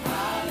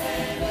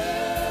 Hallelujah.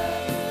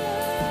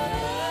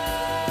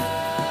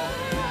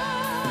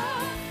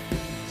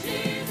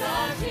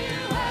 Jesus,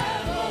 you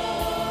have overcome.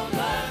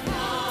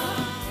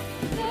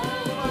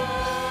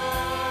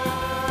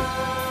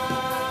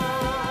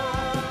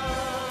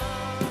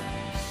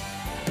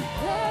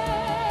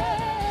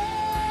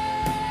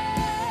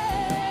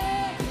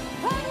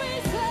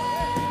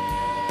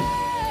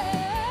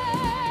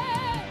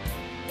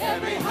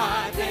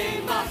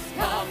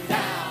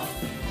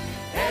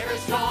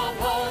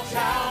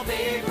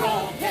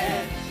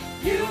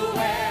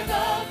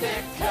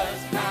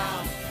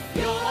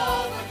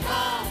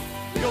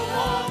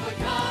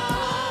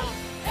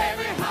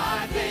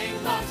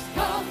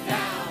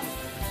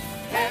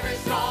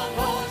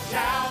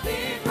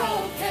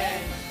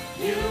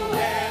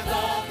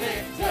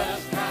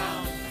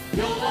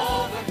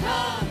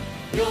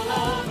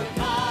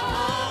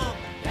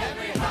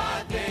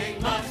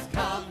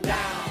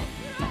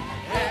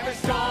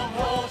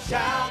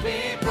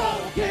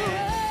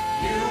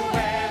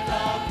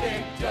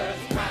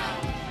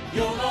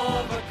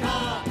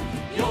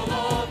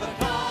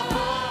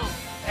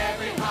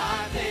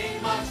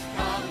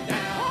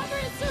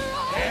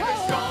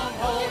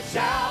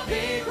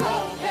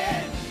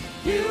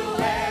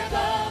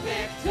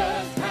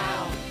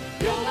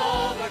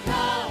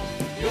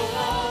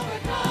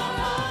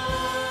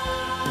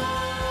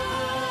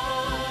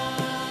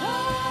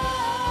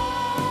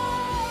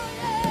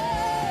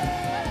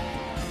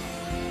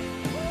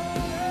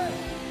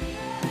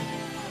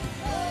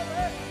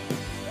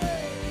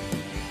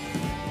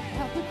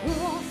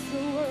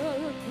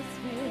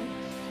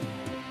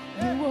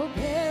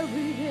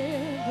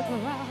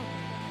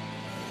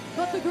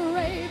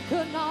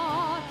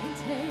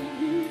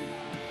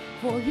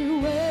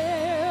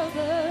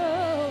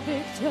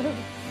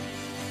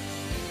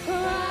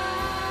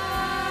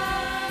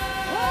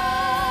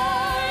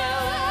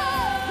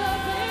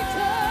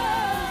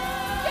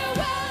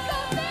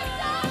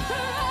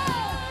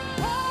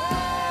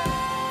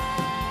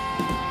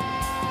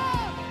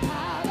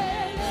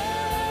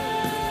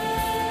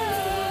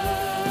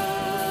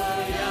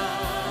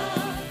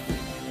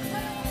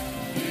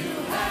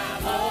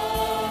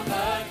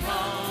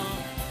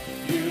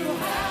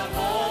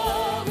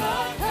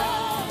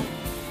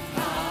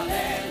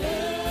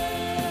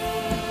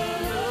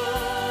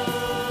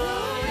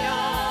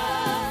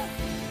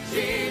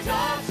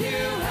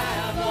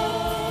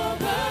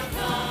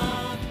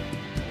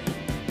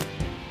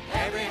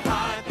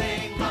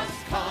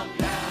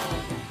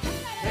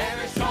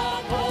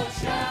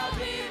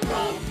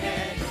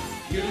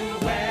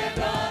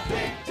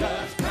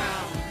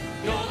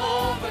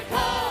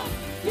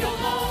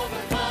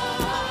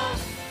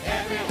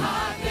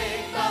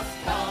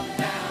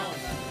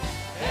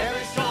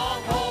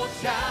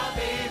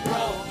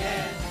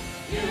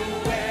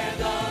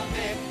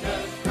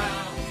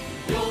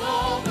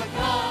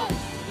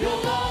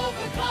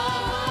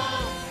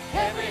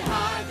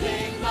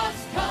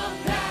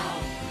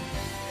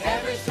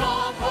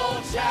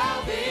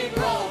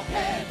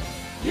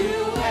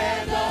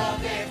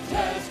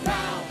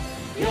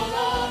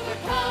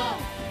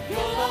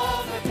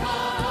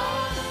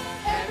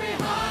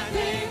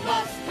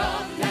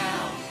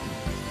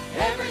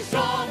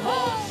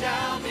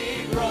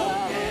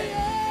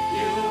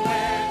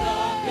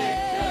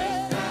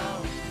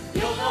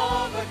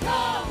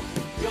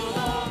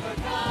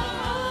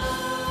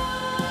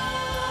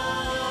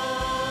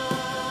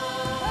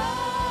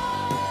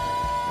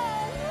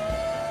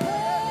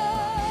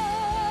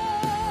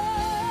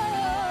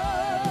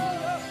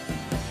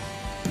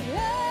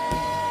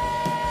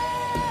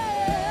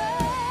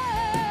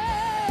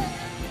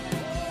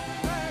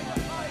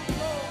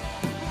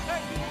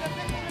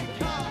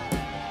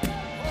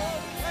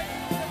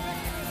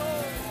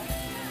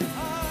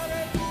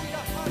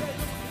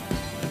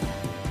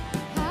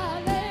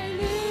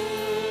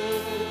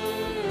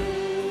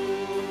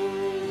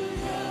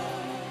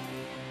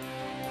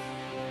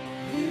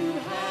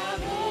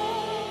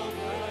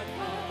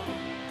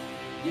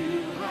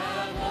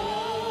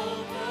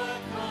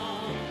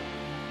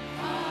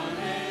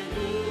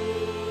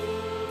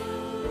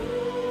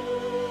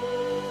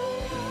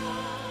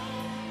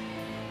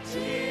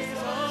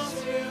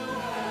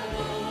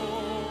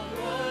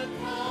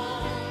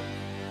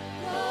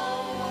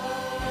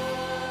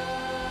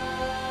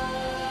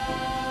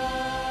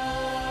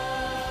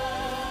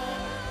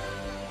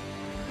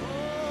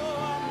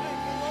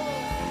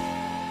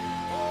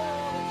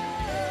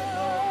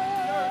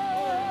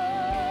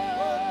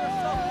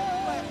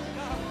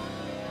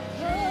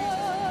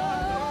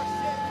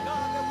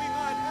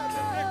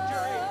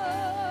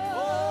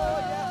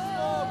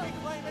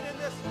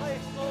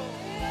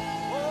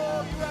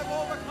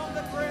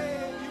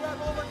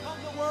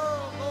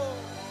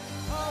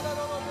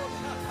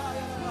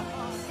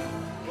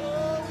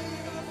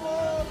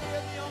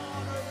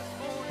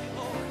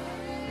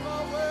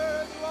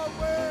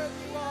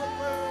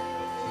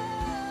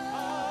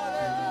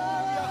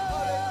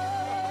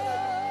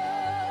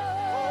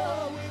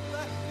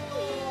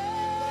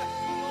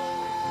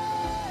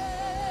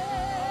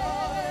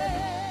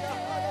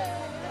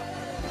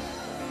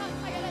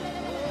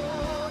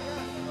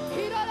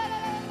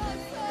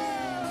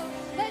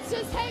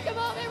 Take a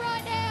moment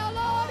right now,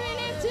 Lord. We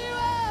lift you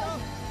up.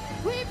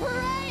 We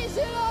praise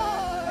you,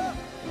 Lord.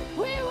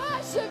 We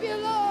worship you,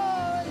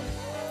 Lord.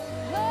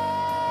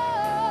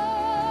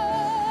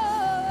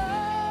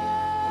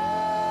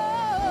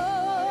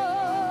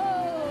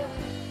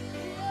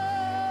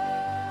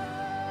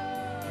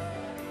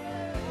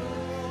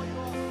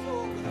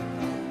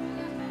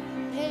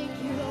 Thank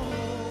you,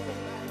 Lord.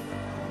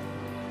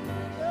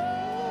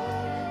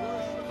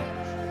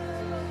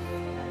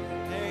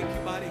 Thank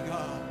you, mighty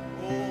God.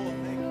 Oh,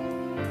 thank you.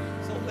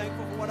 So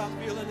thankful for what I'm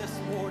feeling this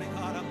morning,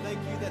 God. I'm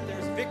thanking you that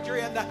there's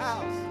victory in the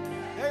house.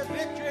 There's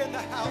victory in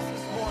the house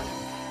this morning.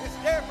 It's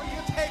there for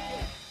you. Take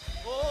it.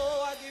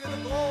 Oh, I give you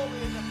the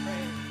glory and the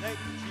praise. Thank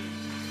you,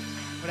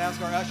 Jesus. But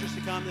ask our ushers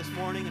to come this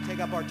morning and take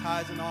up our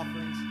tithes and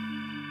offerings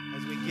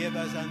as we give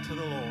as unto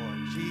the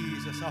Lord.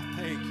 Jesus, I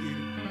thank you.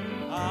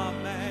 I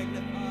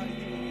magnify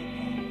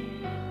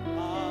you.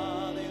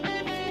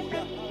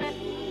 Hallelujah,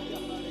 hallelujah,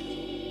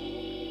 hallelujah.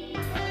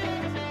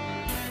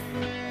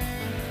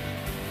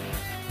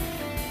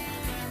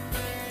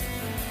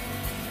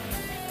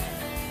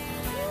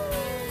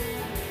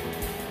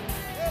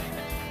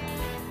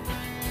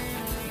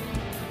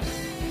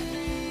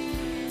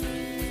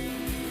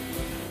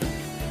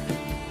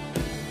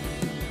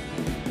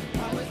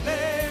 I was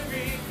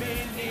buried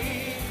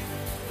beneath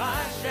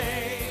my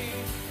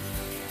shame.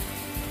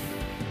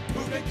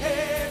 Who could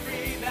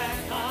carry that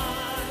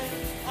kind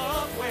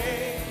of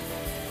weight?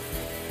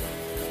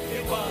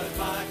 It was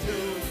my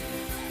tomb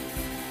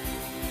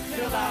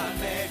till I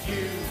met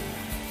you.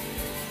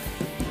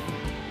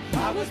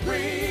 I was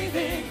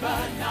breathing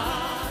but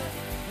not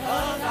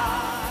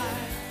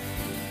alive.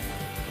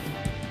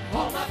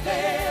 All my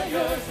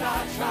failures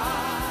I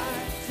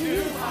tried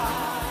to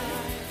hide.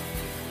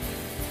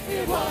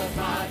 It was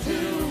my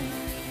tomb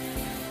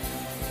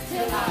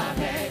till I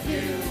met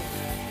you.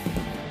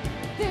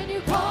 Then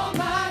you called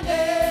my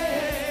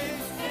name,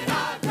 and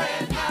I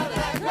ran out of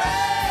that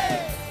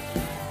grave,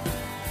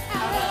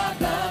 out of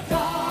the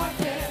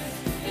darkness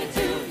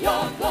into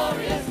your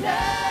glorious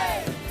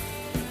day.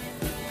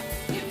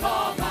 You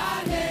called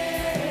my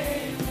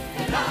name,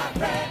 and I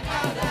ran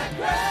out of that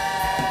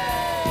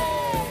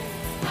grave,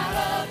 out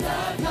of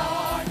the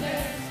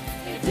darkness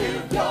into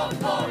your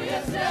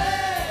glorious day.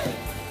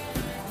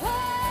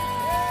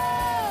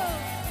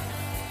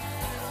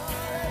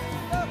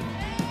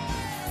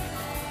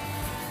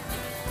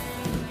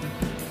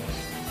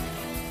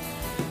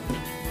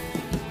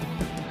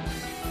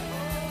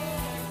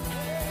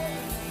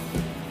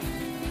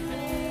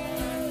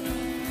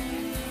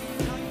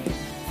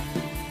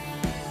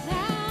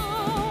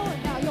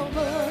 Now your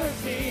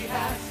mercy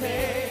has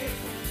saved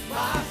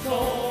my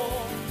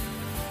soul.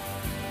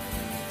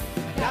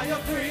 Now your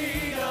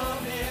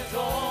freedom is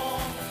all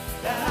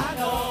that I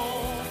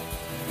know.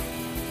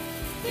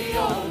 The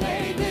old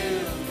lady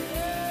knew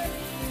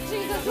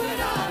Jesus when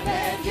I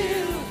met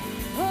you.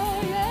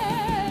 Oh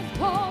yes,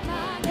 call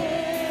my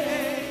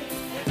name,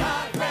 and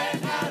I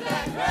ran out of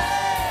that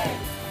grave,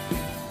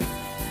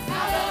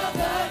 out of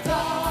the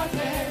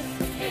darkness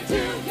into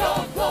your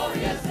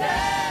glorious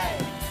day.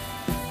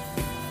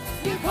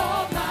 You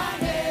called my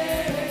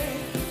name,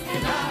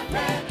 and I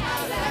ran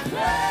out of that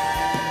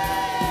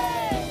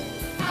grave,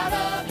 out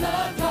of the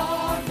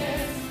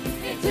darkness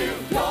into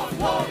your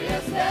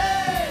glorious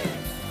day.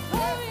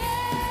 Oh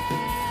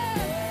yeah,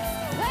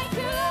 thank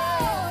you,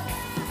 Lord.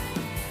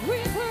 We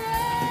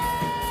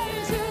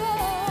praise you,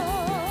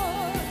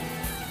 Lord.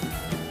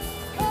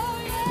 Oh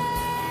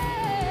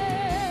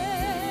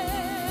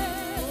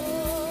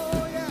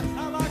yes, I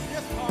like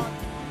this part.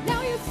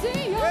 Now you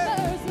see your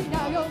mercy,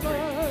 now your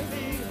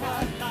mercy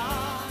was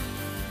not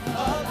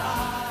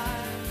alive.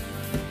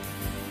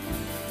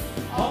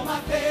 All my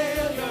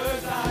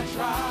failures I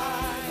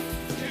tried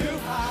to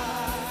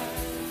hide.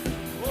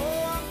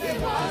 Oh, it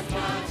was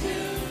my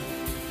tomb.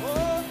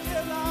 Oh,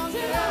 till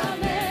I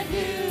met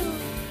you.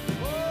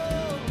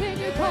 Oh, then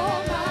you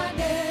called my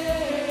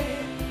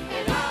name,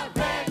 and I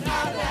ran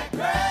out of that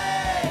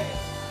grave,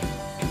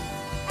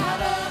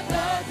 out of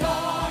the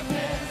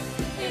darkness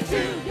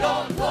into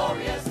your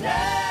glorious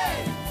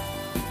day.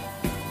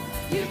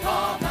 You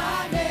called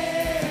my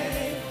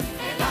name,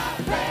 and I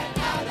ran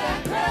out of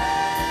that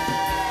grave,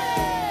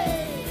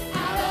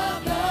 out of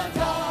the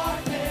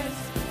darkness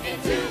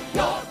into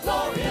your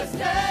glorious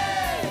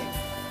day.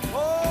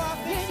 Oh, I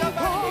think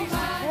somebody needs to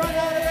run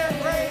out of that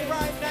grave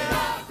right now.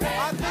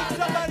 I think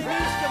somebody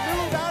needs to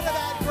move out of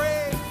that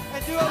grave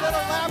and do a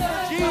little lap for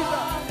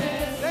Jesus.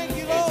 Thank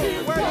you, Lord,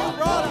 for where you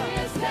brought us.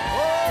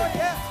 Oh,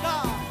 yes,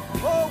 God.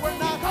 Oh, we're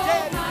not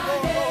dead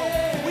anymore,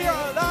 Lord. We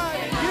are alive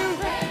in you.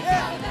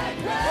 Yes.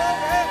 Oh,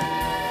 yes.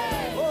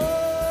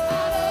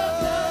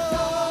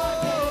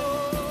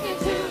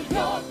 Into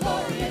your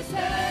glorious day.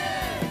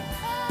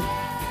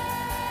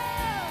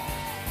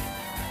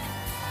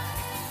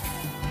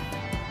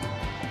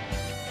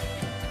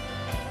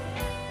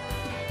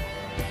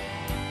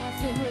 My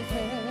sin was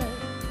heavy,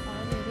 my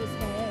name is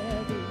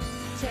heavy.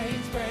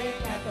 Chains break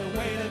at the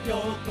weight of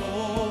your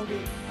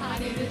glory. I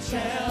needed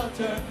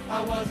shelter,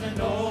 I was an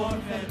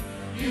orphan.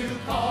 You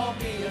called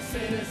me a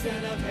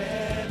citizen of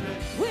heaven.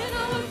 When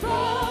I was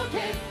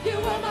broken, you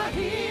were my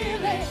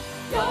healing.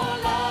 Your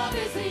love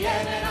is the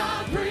air that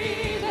I'm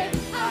breathing.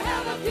 I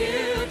have a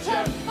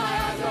future, my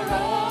eyes are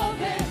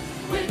open.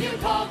 When you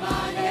call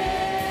my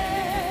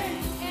name,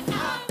 and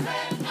I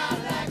ran out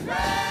of that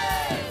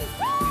grave,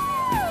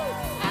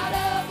 out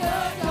of the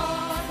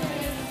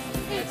darkness,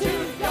 into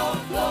your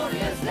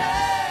glorious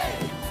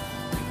day.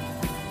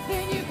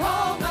 Then you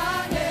call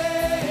my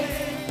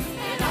name,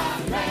 and I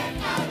ran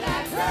out of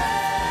that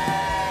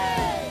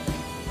grave,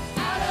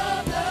 out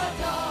of the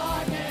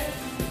darkness,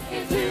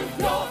 into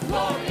your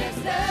glorious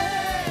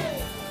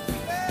day.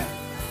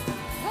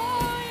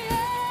 Oh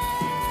yeah,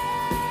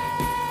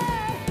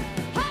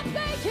 I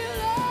thank you,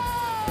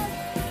 Lord.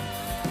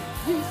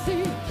 You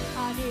see, I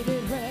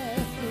needed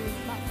rescue,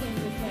 my sin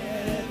was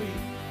heavy.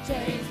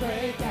 Chains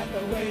break at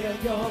the weight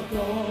of your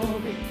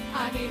glory.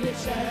 I needed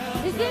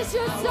shelter. Is this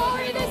your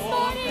story this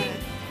morning?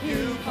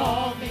 You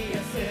called me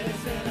a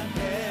citizen of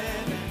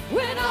heaven.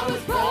 When I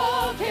was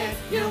broken,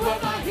 you were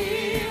my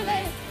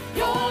healing.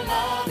 Your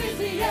love is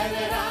the air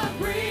that I'm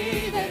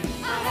breathing.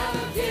 I have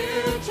a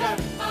future,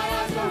 my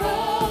eyes are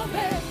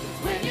open.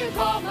 When you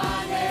call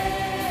my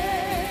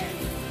name,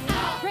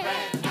 I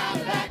ran out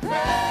of that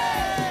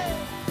grave,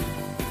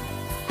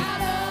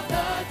 out of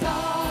the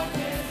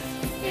darkness,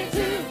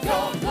 into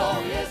your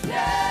glorious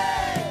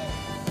day.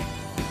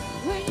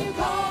 When you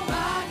call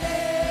my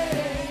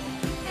name,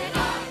 and I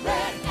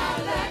ran out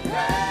of that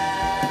grave,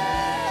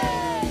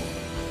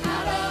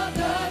 out of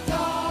the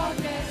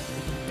darkness,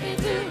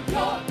 into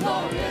your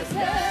glorious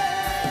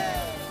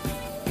day.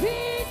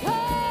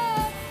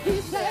 Because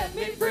he set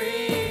me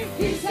free,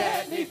 he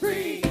set me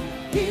free.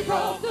 He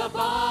broke the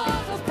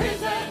bonds of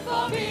prison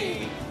for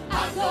me.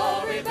 I'm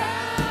glory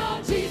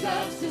bound,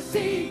 Jesus to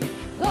see.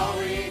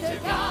 Glory to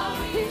God,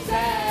 he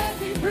set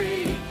me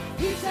free.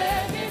 He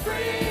set me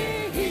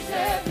free, he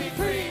set me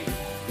free.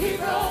 He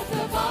broke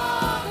the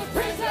bond of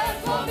prison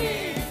for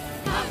me.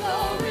 I'm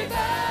glory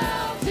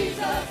bound,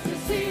 Jesus to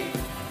see.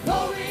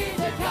 Glory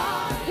to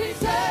God, he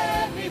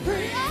set me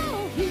free.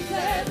 Oh, he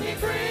set me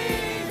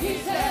free, he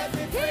set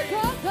me free. He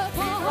broke the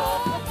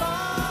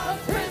bond of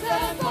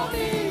prison for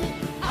me.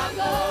 I'm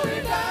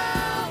glory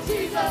bound,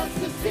 Jesus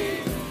to see.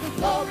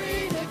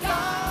 Glory to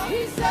God,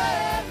 he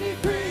set me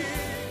free.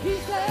 He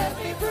set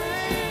me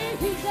free,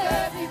 he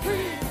set me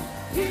free.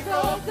 He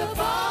broke the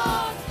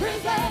bonds,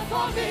 prison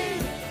for me.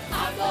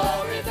 I'm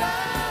glory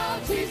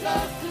bound,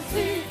 Jesus to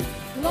see.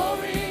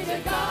 Glory to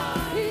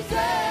God, he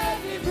set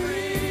me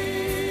free.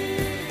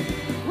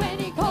 When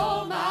he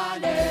called my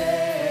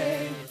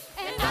name,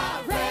 and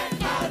I ran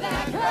out of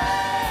that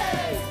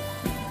grave,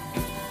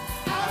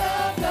 out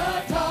of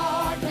the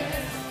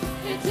darkness,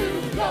 into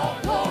your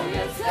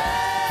glorious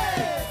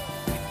day.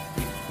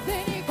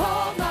 Then he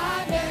called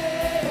my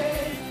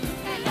name,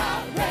 and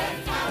I ran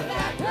out of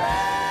that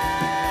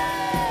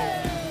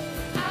grave,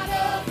 out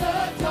of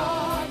the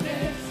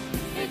darkness,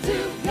 into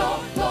your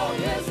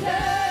glorious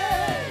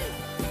day.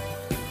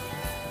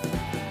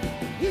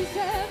 He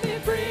set me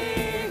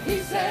free, he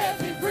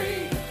set me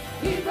free.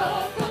 He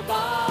broke the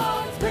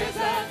bonds,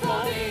 prison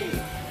for me.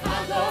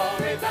 I'm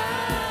glory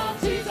bound,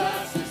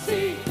 Jesus to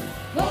see.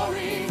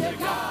 Glory to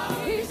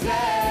God, he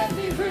set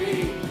me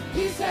free.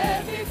 He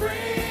set me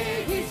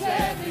free, he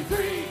set me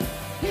free.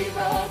 He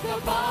broke the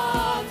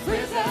bonds,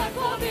 prison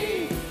for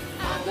me.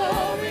 I'm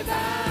glory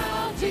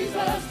bound,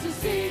 Jesus to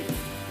see.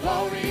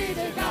 Glory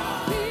to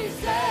God, he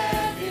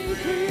set me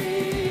free.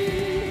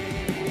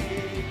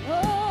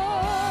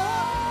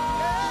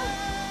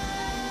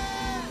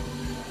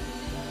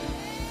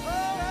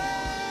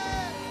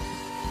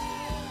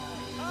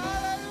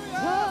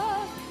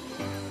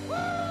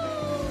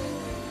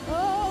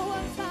 Oh,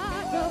 once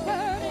I got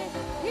burning,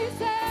 he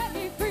set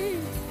me free.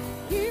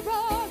 He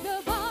broke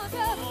the bonds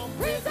of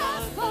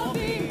prison for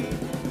me.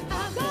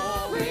 I'm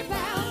glory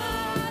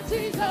bound,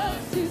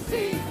 Jesus to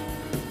see.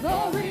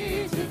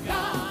 Glory to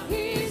God,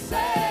 he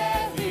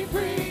set me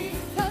free.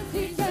 'Cause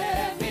he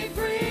set me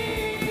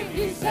free,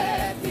 he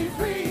set me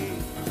free.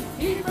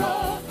 He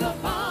broke the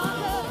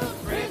bond of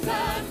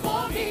prison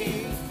for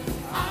me.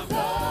 I'm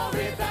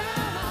glory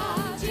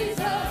bound,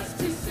 Jesus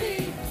to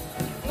see.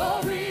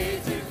 Glory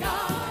to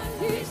God,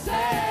 he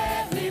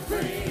set me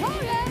free. Oh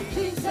yes,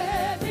 he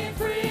set me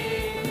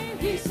free,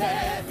 he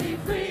set me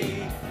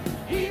free.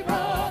 He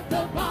broke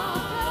the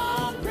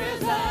bond of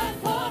prison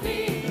for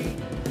me.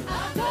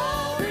 I'm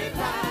glory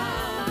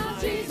bound,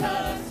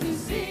 Jesus to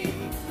see.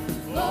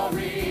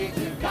 Glory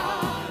to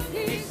God,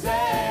 he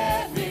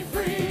set me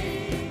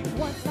free.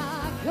 Once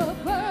like a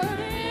bird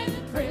in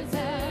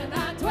prison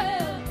I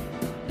dwelt,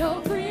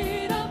 no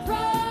freedom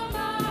from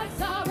my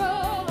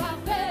sorrow I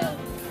felt.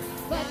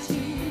 But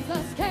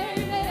Jesus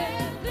came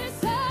and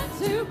listened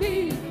to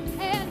me,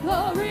 and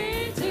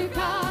glory to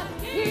God,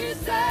 he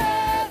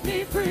set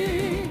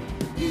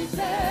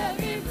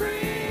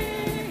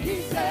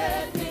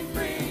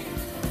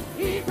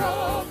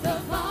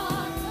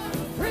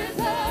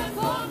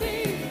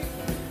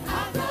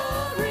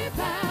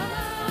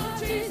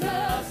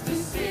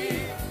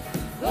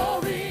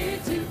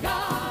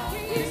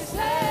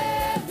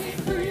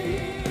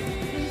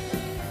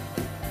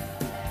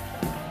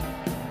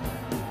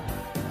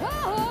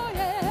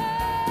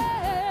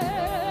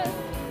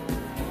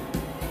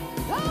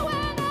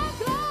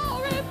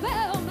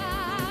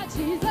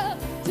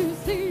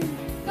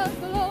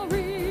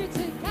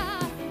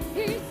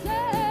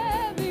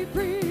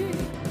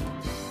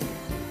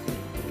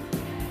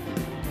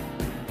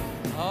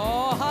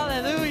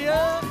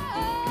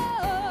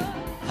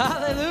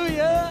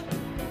Hallelujah.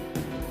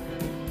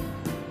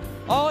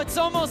 Oh, it's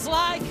almost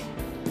like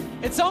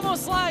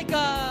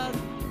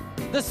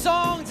the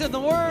songs and the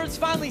words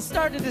finally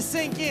started to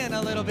sink in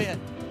a little bit.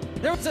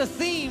 There was a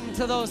theme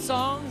to those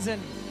songs,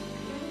 and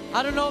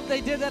I don't know if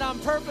they did that on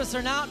purpose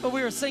or not, but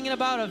we were singing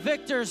about a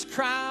victor's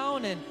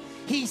crown, and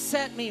he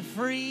set me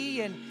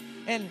free, and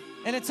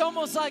it's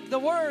almost like the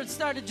words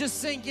started to just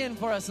sink in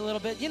for us a little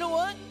bit. You know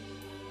what?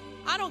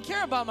 I don't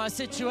care about my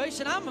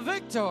situation. I'm a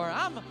victor.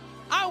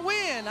 I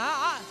win.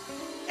 I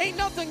ain't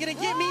nothing gonna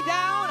get me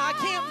down. I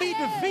can't be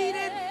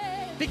defeated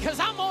because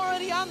I'm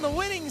already on the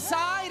winning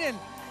side, and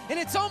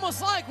it's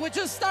almost like we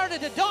just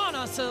started to dawn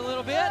us a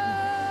little bit.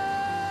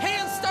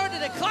 Hands started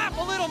to clap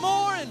a little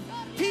more, and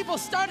people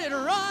started to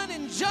run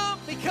and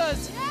jump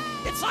because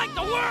it's like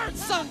the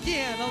words sunk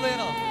in a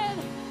little.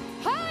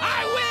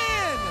 I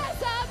win.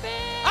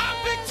 I'm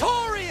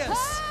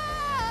victorious.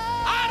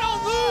 I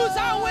don't lose,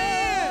 I win.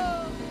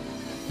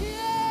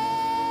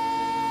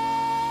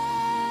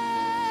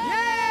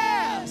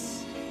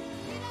 Yes.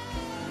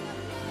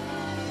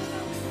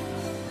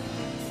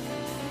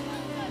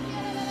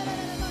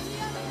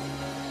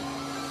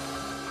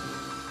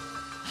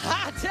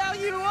 I tell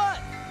you what,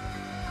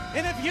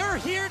 and if you're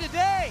here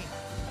today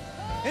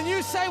and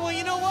you say, well,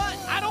 you know what?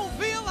 I don't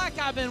feel like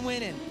I've been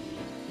winning.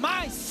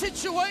 My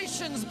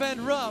situation's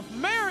been rough.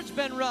 Marriage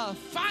been rough.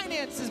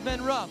 Finance has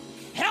been rough.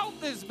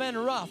 Health has been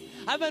rough.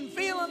 I've been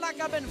feeling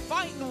like I've been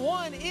fighting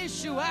one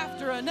issue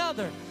after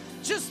another.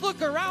 Just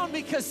look around,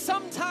 because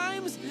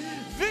sometimes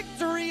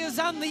victory is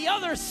on the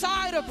other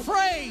side of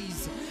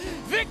praise.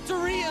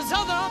 Victory is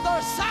on the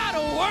other side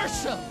of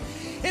worship.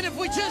 And if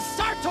we just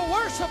start to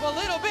worship a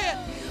little bit,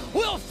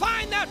 we'll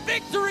find that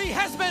victory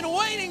has been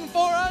waiting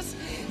for us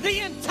the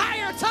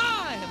entire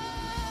time.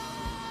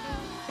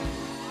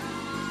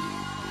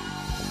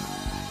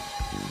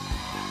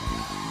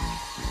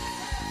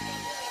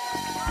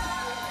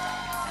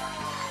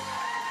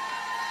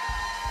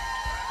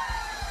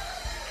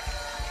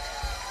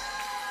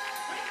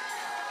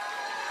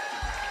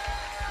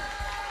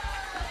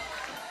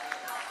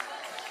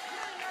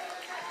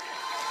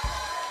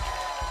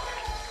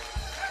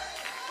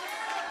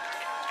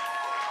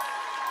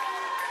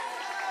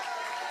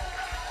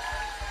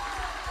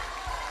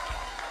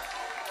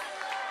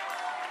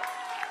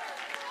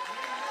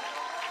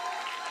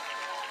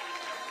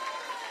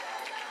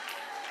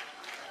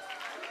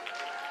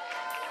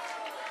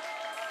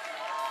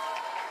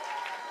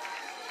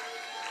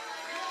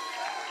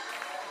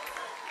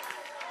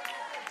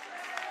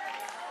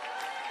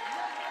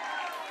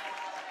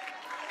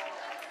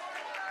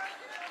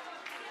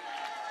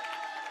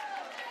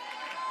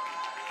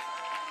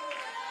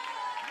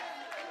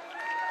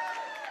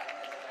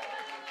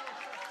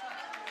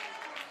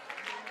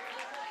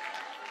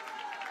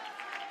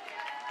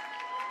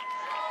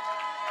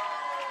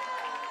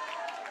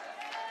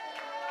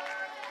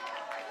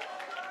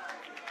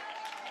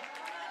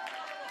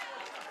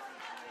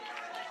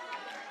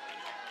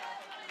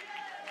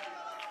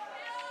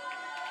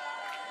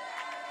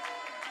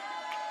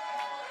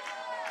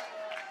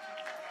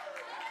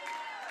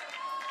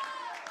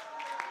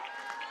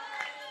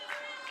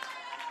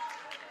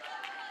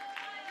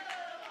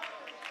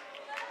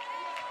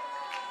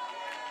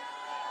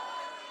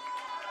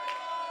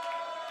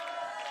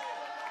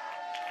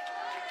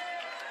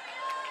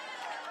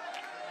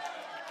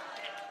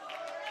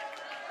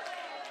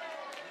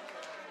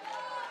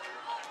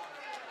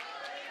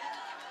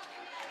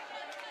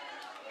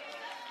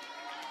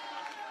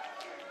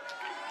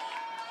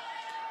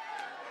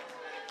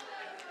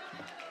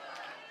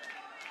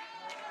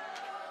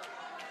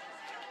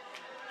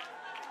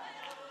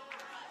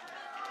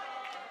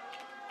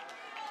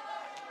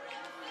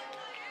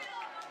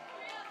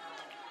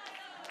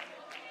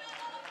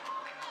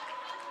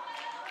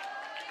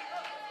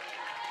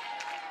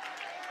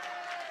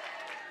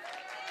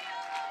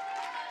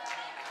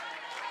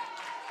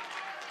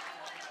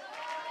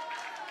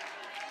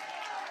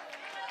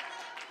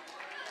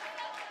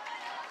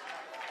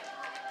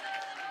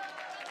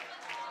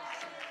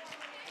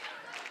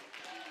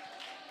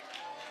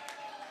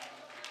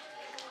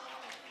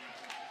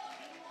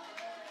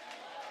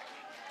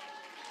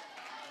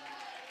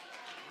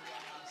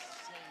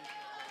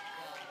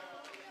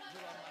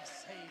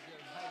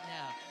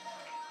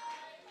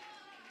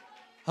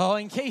 Oh,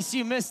 in case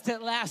you missed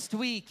it last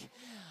week,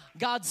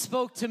 God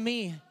spoke to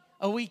me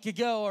a week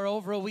ago or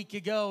over a week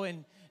ago,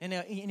 and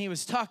he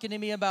was talking to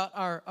me about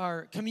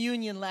our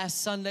communion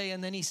last Sunday,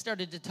 and then he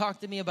started to talk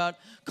to me about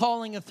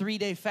calling a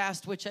 3-day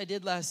fast, which I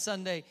did last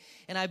Sunday.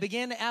 And I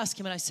began to ask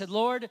him, and I said,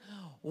 Lord,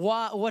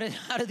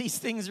 how do these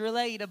things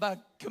relate about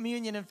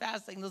communion and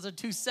fasting? Those are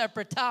two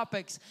separate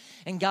topics.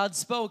 And God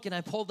spoke, and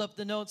I pulled up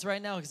the notes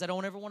right now because I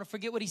don't ever want to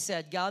forget what he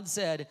said. God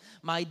said,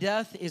 my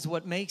death is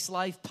what makes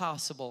life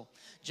possible,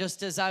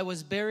 just as I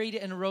was buried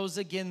and rose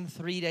again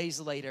 3 days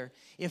later.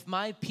 If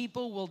my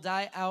people will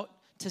die out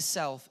to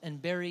self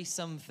and bury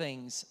some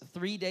things,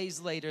 3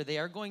 days later, they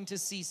are going to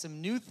see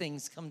some new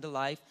things come to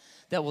life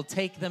that will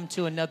take them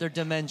to another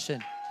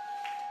dimension.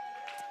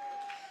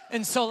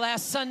 And so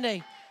last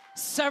Sunday,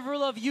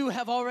 Several of you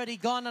have already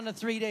gone on a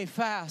 3-day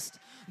fast.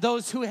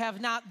 Those who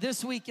have not,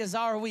 this week is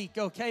our week,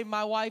 okay?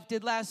 My wife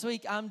did last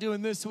week. I'm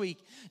doing this week.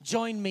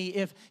 Join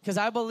me because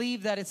I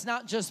believe that it's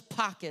not just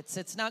pockets.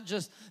 It's not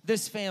just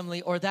this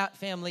family or that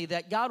family,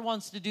 that God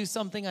wants to do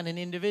something on an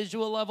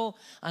individual level,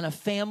 on a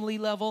family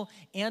level,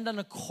 and on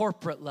a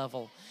corporate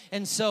level.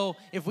 And so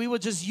if we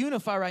would just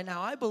unify right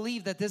now, I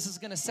believe that this is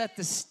going to set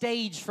the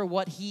stage for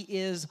what he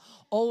is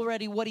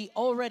already,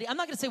 I'm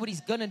not going to say what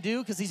he's going to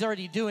do because he's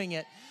already doing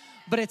it.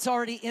 But it's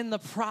already in the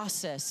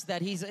process,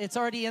 it's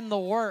already in the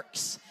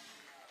works.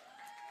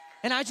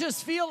 And I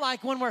just feel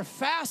like when we're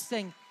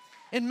fasting,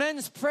 in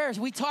men's prayers,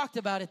 we talked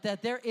about it,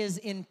 that there is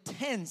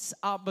intense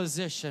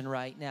opposition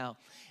right now.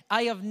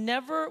 We have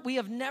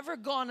never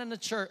gone in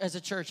as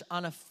a church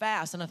on a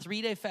fast, on a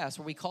 3-day fast,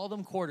 where we call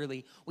them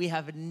quarterly. We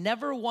have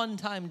never one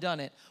time done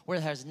it where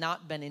there has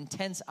not been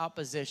intense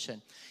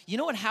opposition. You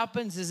know what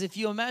happens is, if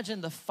you imagine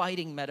the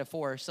fighting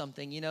metaphor or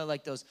something,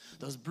 like those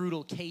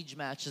brutal cage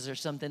matches or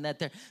something,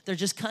 that they're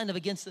just kind of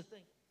against the thing.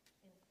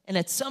 And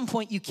at some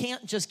point, you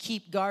can't just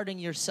keep guarding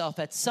yourself.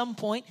 At some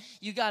point,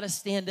 you got to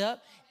stand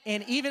up,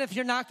 and even if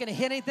you're not going to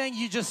hit anything,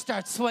 you just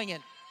start swinging.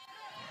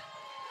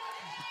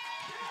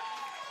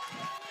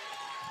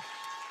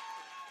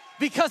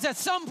 Because at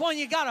some point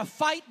you got to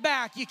fight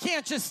back. You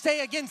can't just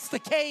stay against the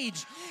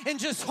cage and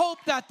just hope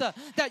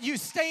that you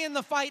stay in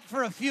the fight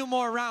for a few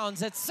more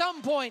rounds. At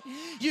some point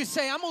you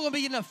say, I'm going to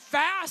be in a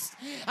fast.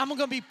 I'm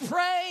going to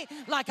pray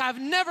like I've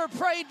never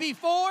prayed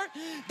before.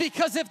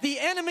 Because if the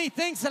enemy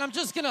thinks that I'm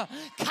just going to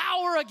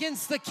cower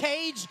against the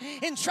cage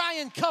and try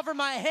and cover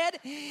my head,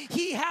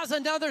 he has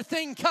another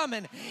thing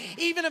coming.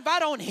 Even if I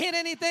don't hit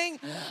anything,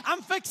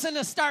 I'm fixing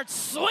to start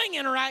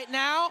swinging right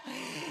now.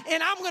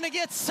 And I'm going to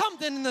get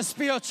something in the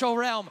spiritual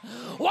realm.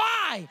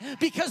 Why?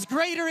 Because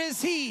greater is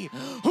he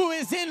who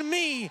is in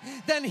me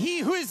than he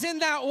who is in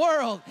that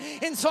world.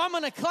 And so I'm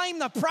going to claim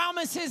the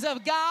promises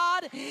of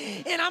God,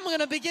 and I'm going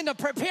to begin to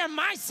prepare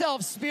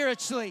myself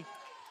spiritually.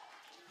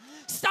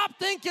 Stop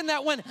thinking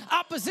that when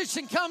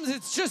opposition comes,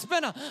 it's just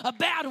been a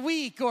bad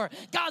week, or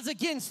God's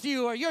against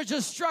you, or you're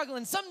just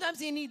struggling.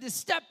 Sometimes you need to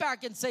step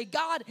back and say,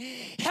 God,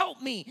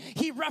 help me.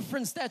 He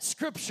referenced that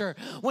scripture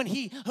when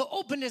he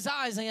opened his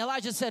eyes, and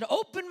Elijah said,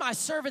 open my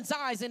servant's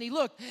eyes. And he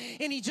looked,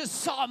 and he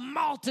just saw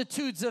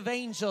multitudes of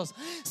angels.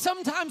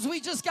 Sometimes we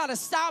just got to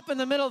stop in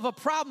the middle of a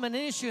problem and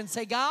an issue and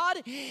say,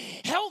 God,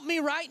 help me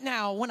right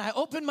now when I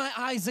open my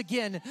eyes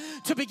again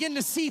to begin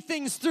to see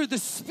things through the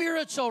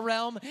spiritual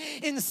realm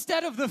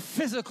instead of the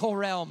physical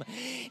realm.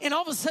 And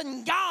all of a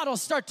sudden, God will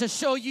start to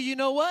show you, you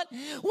know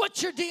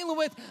what you're dealing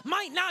with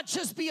might not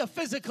just be a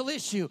physical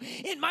issue.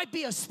 It might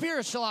be a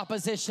spiritual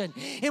opposition.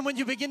 And when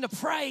you begin to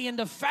pray and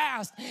to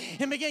fast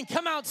and begin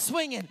come out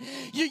swinging,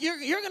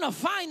 you're going to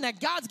find that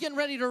God's getting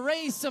ready to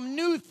raise some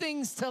new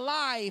things to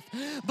life,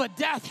 but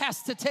death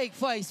has to take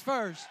place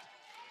first.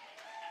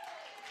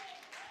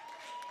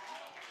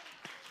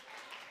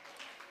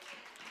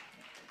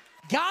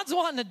 God's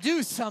wanting to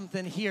do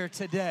something here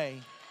today.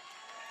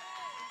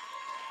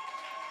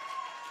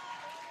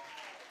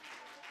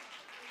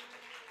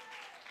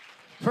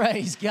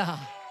 Praise God.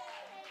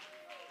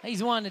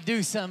 He's wanting to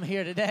do something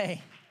here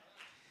today.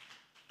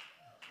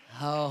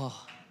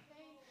 Oh.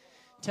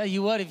 Tell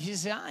you what, if you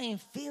say, I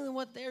ain't feeling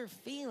what they're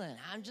feeling,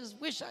 I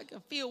just wish I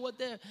could feel what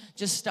they're,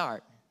 just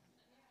start.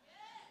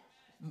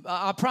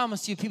 I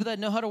promise you, people that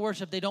know how to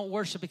worship, they don't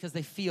worship because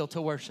they feel to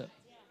worship.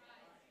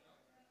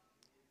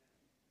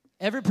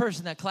 Every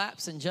person that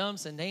claps and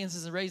jumps and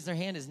dances and raises their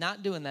hand is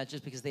not doing that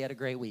just because they had a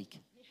great week.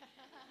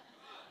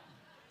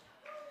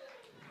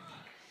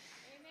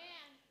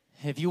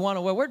 If you want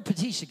to, where'd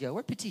Patisha go?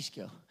 Where'd Patisha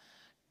go?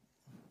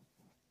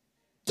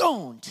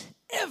 Don't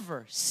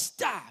ever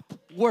stop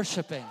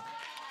worshiping.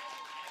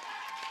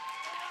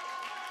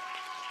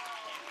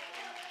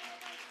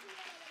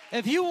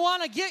 If you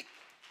want to get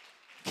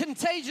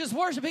contagious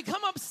worship,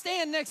 come up,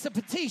 stand next to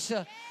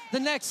Patisha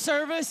the next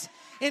service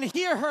and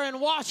hear her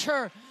and watch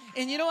her.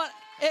 And you know what?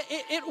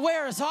 It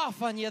wears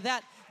off on you,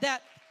 that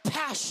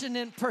passion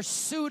and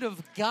pursuit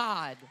of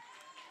God.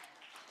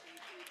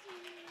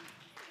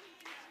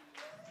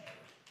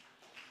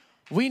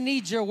 We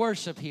need your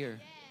worship here,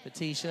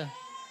 Patisha.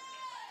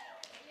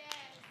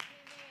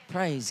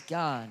 Praise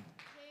God.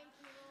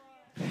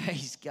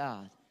 Praise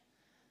God.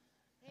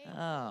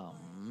 Oh,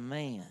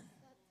 man.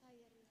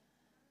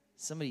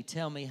 Somebody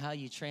tell me how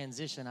you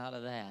transition out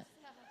of that.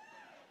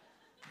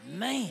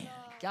 Man,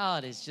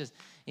 God is just,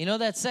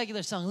 that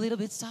secular song, a little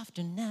bit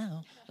softer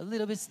now, a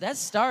little bit, that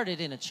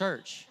started in a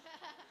church.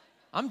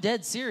 I'm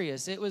dead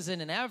serious. It was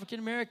in an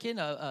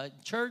African-American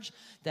church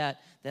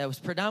that was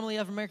predominantly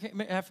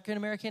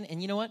African-American.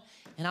 And you know what?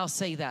 And I'll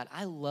say that.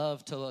 I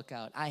love to look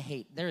out.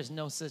 There is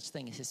no such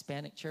thing as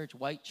Hispanic church,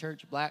 white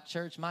church, black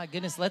church. My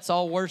goodness, let's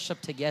all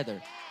worship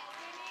together.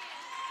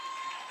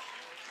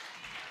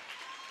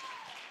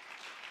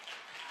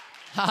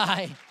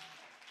 I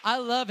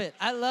love it.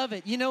 I love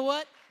it. You know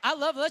what? I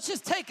love it. Let's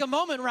just take a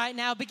moment right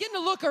now. Begin to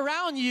look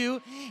around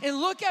you and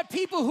look at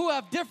people who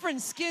have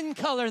different skin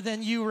color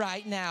than you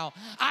right now.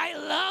 I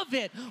love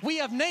it. We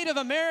have Native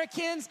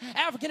Americans,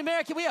 African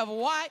American, we have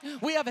white,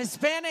 we have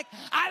Hispanic.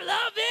 I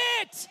love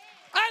it.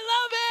 I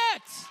love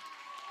it.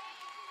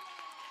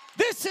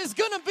 This is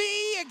going to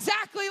be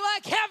exactly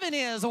like heaven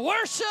is.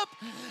 Worship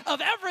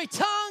of every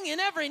tongue in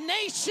every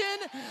nation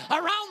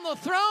around the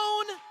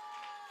throne.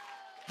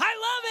 I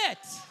love it.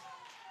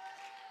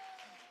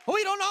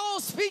 We don't all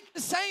speak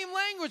the same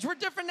language. We're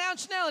different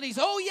nationalities.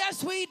 Oh,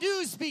 yes, we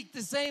do speak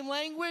the same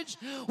language.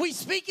 We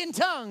speak in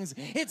tongues.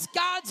 It's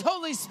God's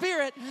Holy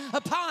Spirit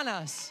upon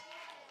us.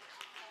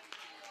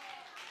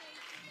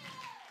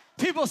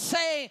 People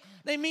say,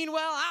 they mean,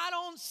 well, I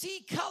don't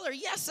see color.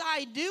 Yes,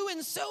 I do,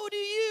 and so do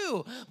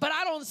you. But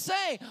I don't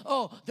say,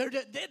 oh, they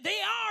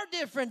are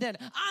different. And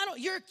I don't.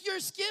 Your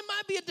skin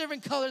might be a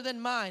different color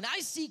than mine. I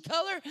see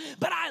color,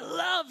 but I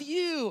love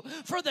you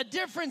for the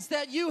difference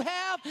that you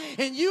have.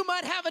 And you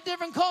might have a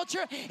different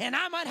culture, and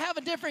I might have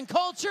a different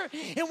culture.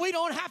 And we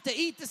don't have to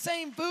eat the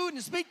same food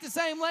and speak the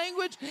same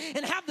language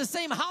and have the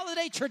same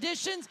holiday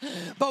traditions.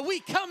 But we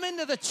come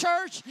into the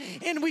church,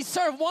 and we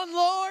serve one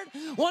Lord,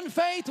 one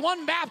faith,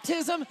 one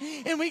baptism,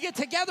 and we get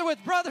together with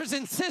brothers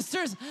and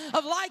sisters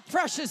of like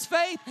precious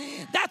faith.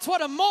 That's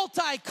what a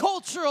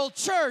multicultural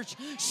church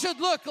should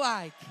look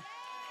like.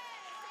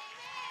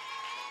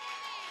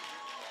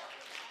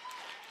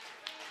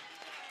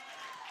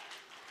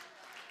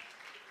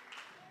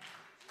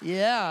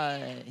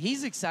 Yeah,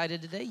 he's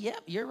excited today.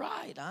 Yep, you're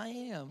right. I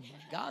am.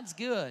 God's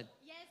good.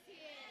 Yes, he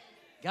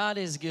is. God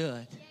is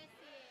good. Yes, he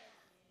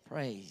is.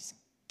 Praise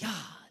God.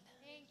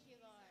 Thank you,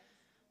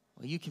 Lord.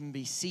 Well, you can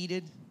be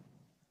seated.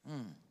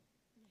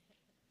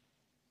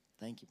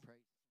 Thank you. Praise.